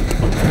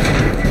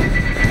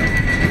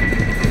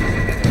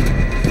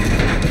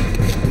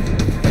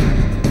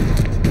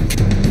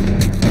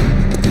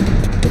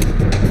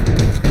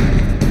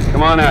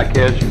 Come on out,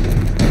 kids.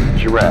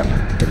 It's your wrap.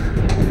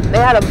 They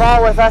had a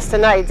ball with us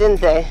tonight, didn't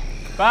they?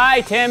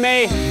 Bye,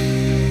 Timmy.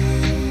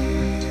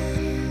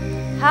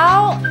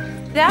 How?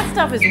 That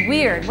stuff is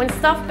weird. When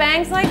stuff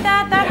bangs like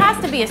that, that has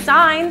to be a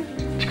sign.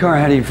 Takara,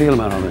 how do you feel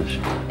about all this?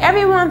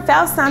 Everyone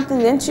felt something,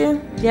 didn't you?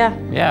 Yeah.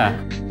 Yeah.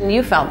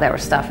 You felt there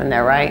was stuff in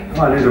there, right?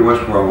 Well, I knew there was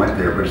before I went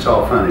there, but it's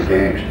all fun and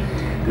games.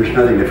 There's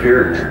nothing to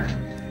fear in there.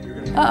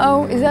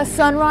 Uh-oh, is that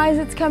sunrise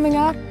that's coming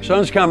up?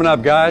 Sun's coming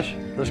up, guys.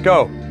 Let's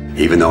go.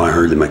 Even though I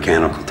heard the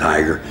mechanical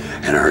tiger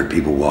and I heard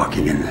people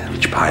walking and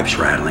pipes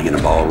rattling and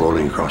a ball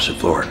rolling across the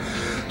floor,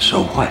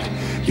 so what?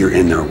 You're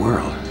in their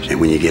world. And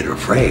when you get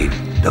afraid,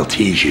 they'll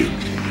tease you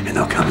and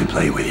they'll come and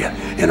play with you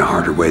in a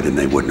harder way than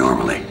they would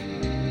normally.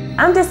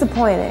 I'm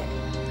disappointed.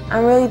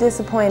 I'm really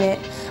disappointed.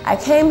 I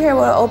came here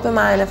with an open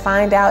mind to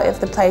find out if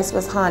the place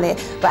was haunted,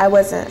 but I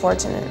wasn't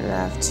fortunate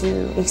enough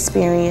to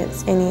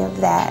experience any of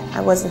that.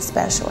 I wasn't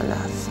special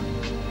enough.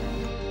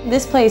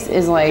 This place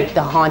is like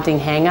the haunting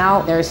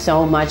hangout. There's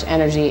so much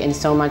energy and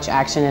so much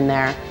action in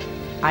there.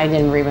 I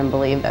didn't even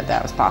believe that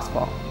that was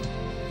possible.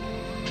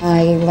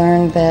 I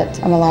learned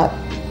that I'm a lot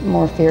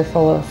more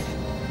fearful of,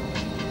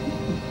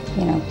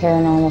 you know,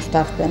 paranormal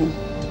stuff than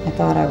I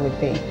thought I would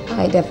be.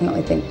 I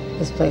definitely think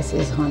this place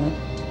is haunted.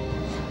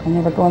 I'm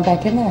never going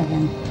back in there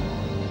again.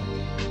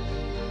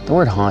 The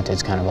word haunted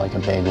is kind of like a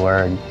big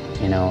word.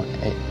 You know,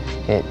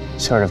 it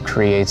sort of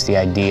creates the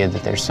idea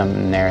that there's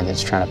something there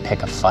that's trying to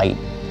pick a fight.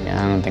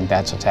 I don't think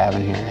that's what's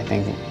happening here. I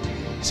think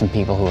some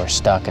people who are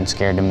stuck and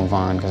scared to move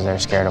on because they're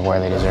scared of where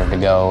they deserve to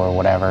go or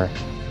whatever.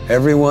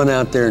 Everyone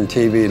out there in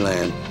TV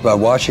land, by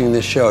watching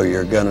this show,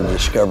 you're going to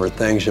discover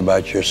things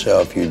about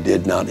yourself you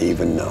did not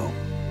even know.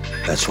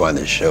 That's why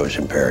this show is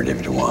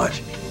imperative to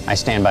watch. I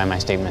stand by my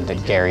statement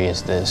that Gary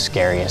is the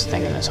scariest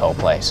thing in this whole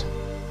place.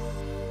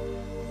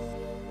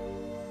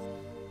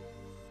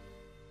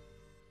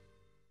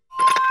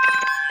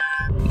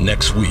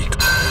 Next week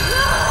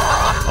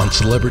on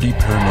Celebrity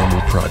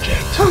Paranormal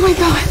Project. Oh my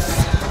God.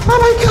 Oh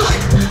my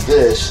God.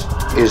 This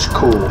is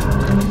cool.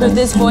 But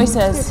this voice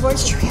says. This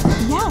voice,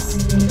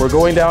 yes. We're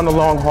going down the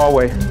long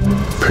hallway.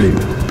 Pretty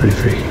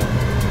freaky.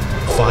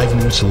 5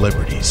 new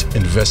celebrities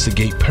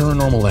investigate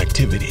paranormal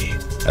activity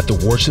at the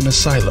Warson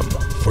Asylum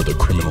for the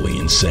criminally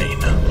insane.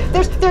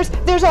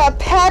 There's a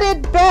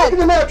padded bed. Look at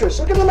the mattress.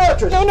 Look at the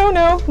mattress.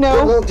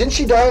 No. Well, didn't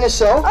she die in a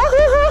cell?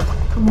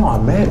 Come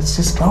on, man. Let's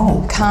just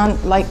go.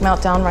 Can't like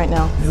melt down right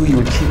now. Knew you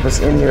would keep us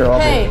in here all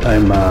day.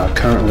 I'm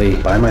currently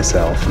by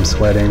myself. I'm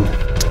sweating.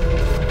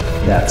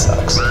 That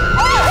sucks.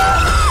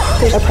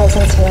 There's a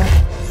presence here.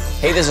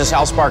 Hey, this is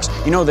Hal Sparks.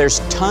 You know, there's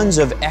tons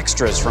of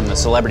extras from the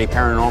Celebrity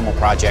Paranormal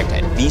Project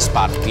at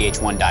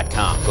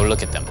vspotph1.com. Go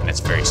look at them. It's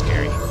very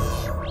scary.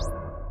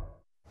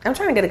 I'm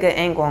trying to get a good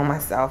angle on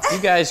myself. You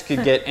guys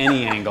could get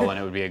any angle and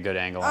it would be a good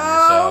angle on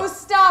Oh, yourself.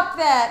 stop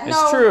that. It's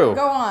No, true.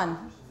 Go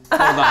on.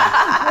 Hold on.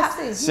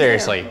 Let's see.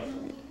 Seriously.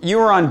 You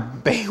were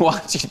on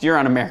Baywatch, you're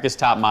on America's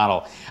Top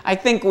Model. I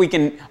think we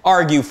can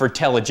argue for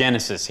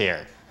telegenesis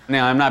here.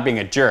 Now, I'm not being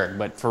a jerk,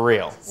 but for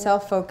real.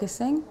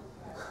 Self-focusing.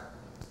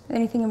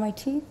 Anything in my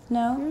teeth?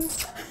 No.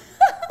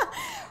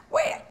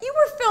 Wait, you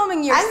were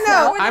filming yourself. I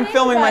know. I'm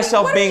filming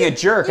myself being a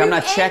jerk. I'm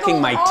not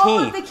checking my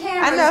teeth.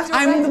 I know.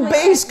 I'm the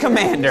base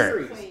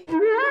commander.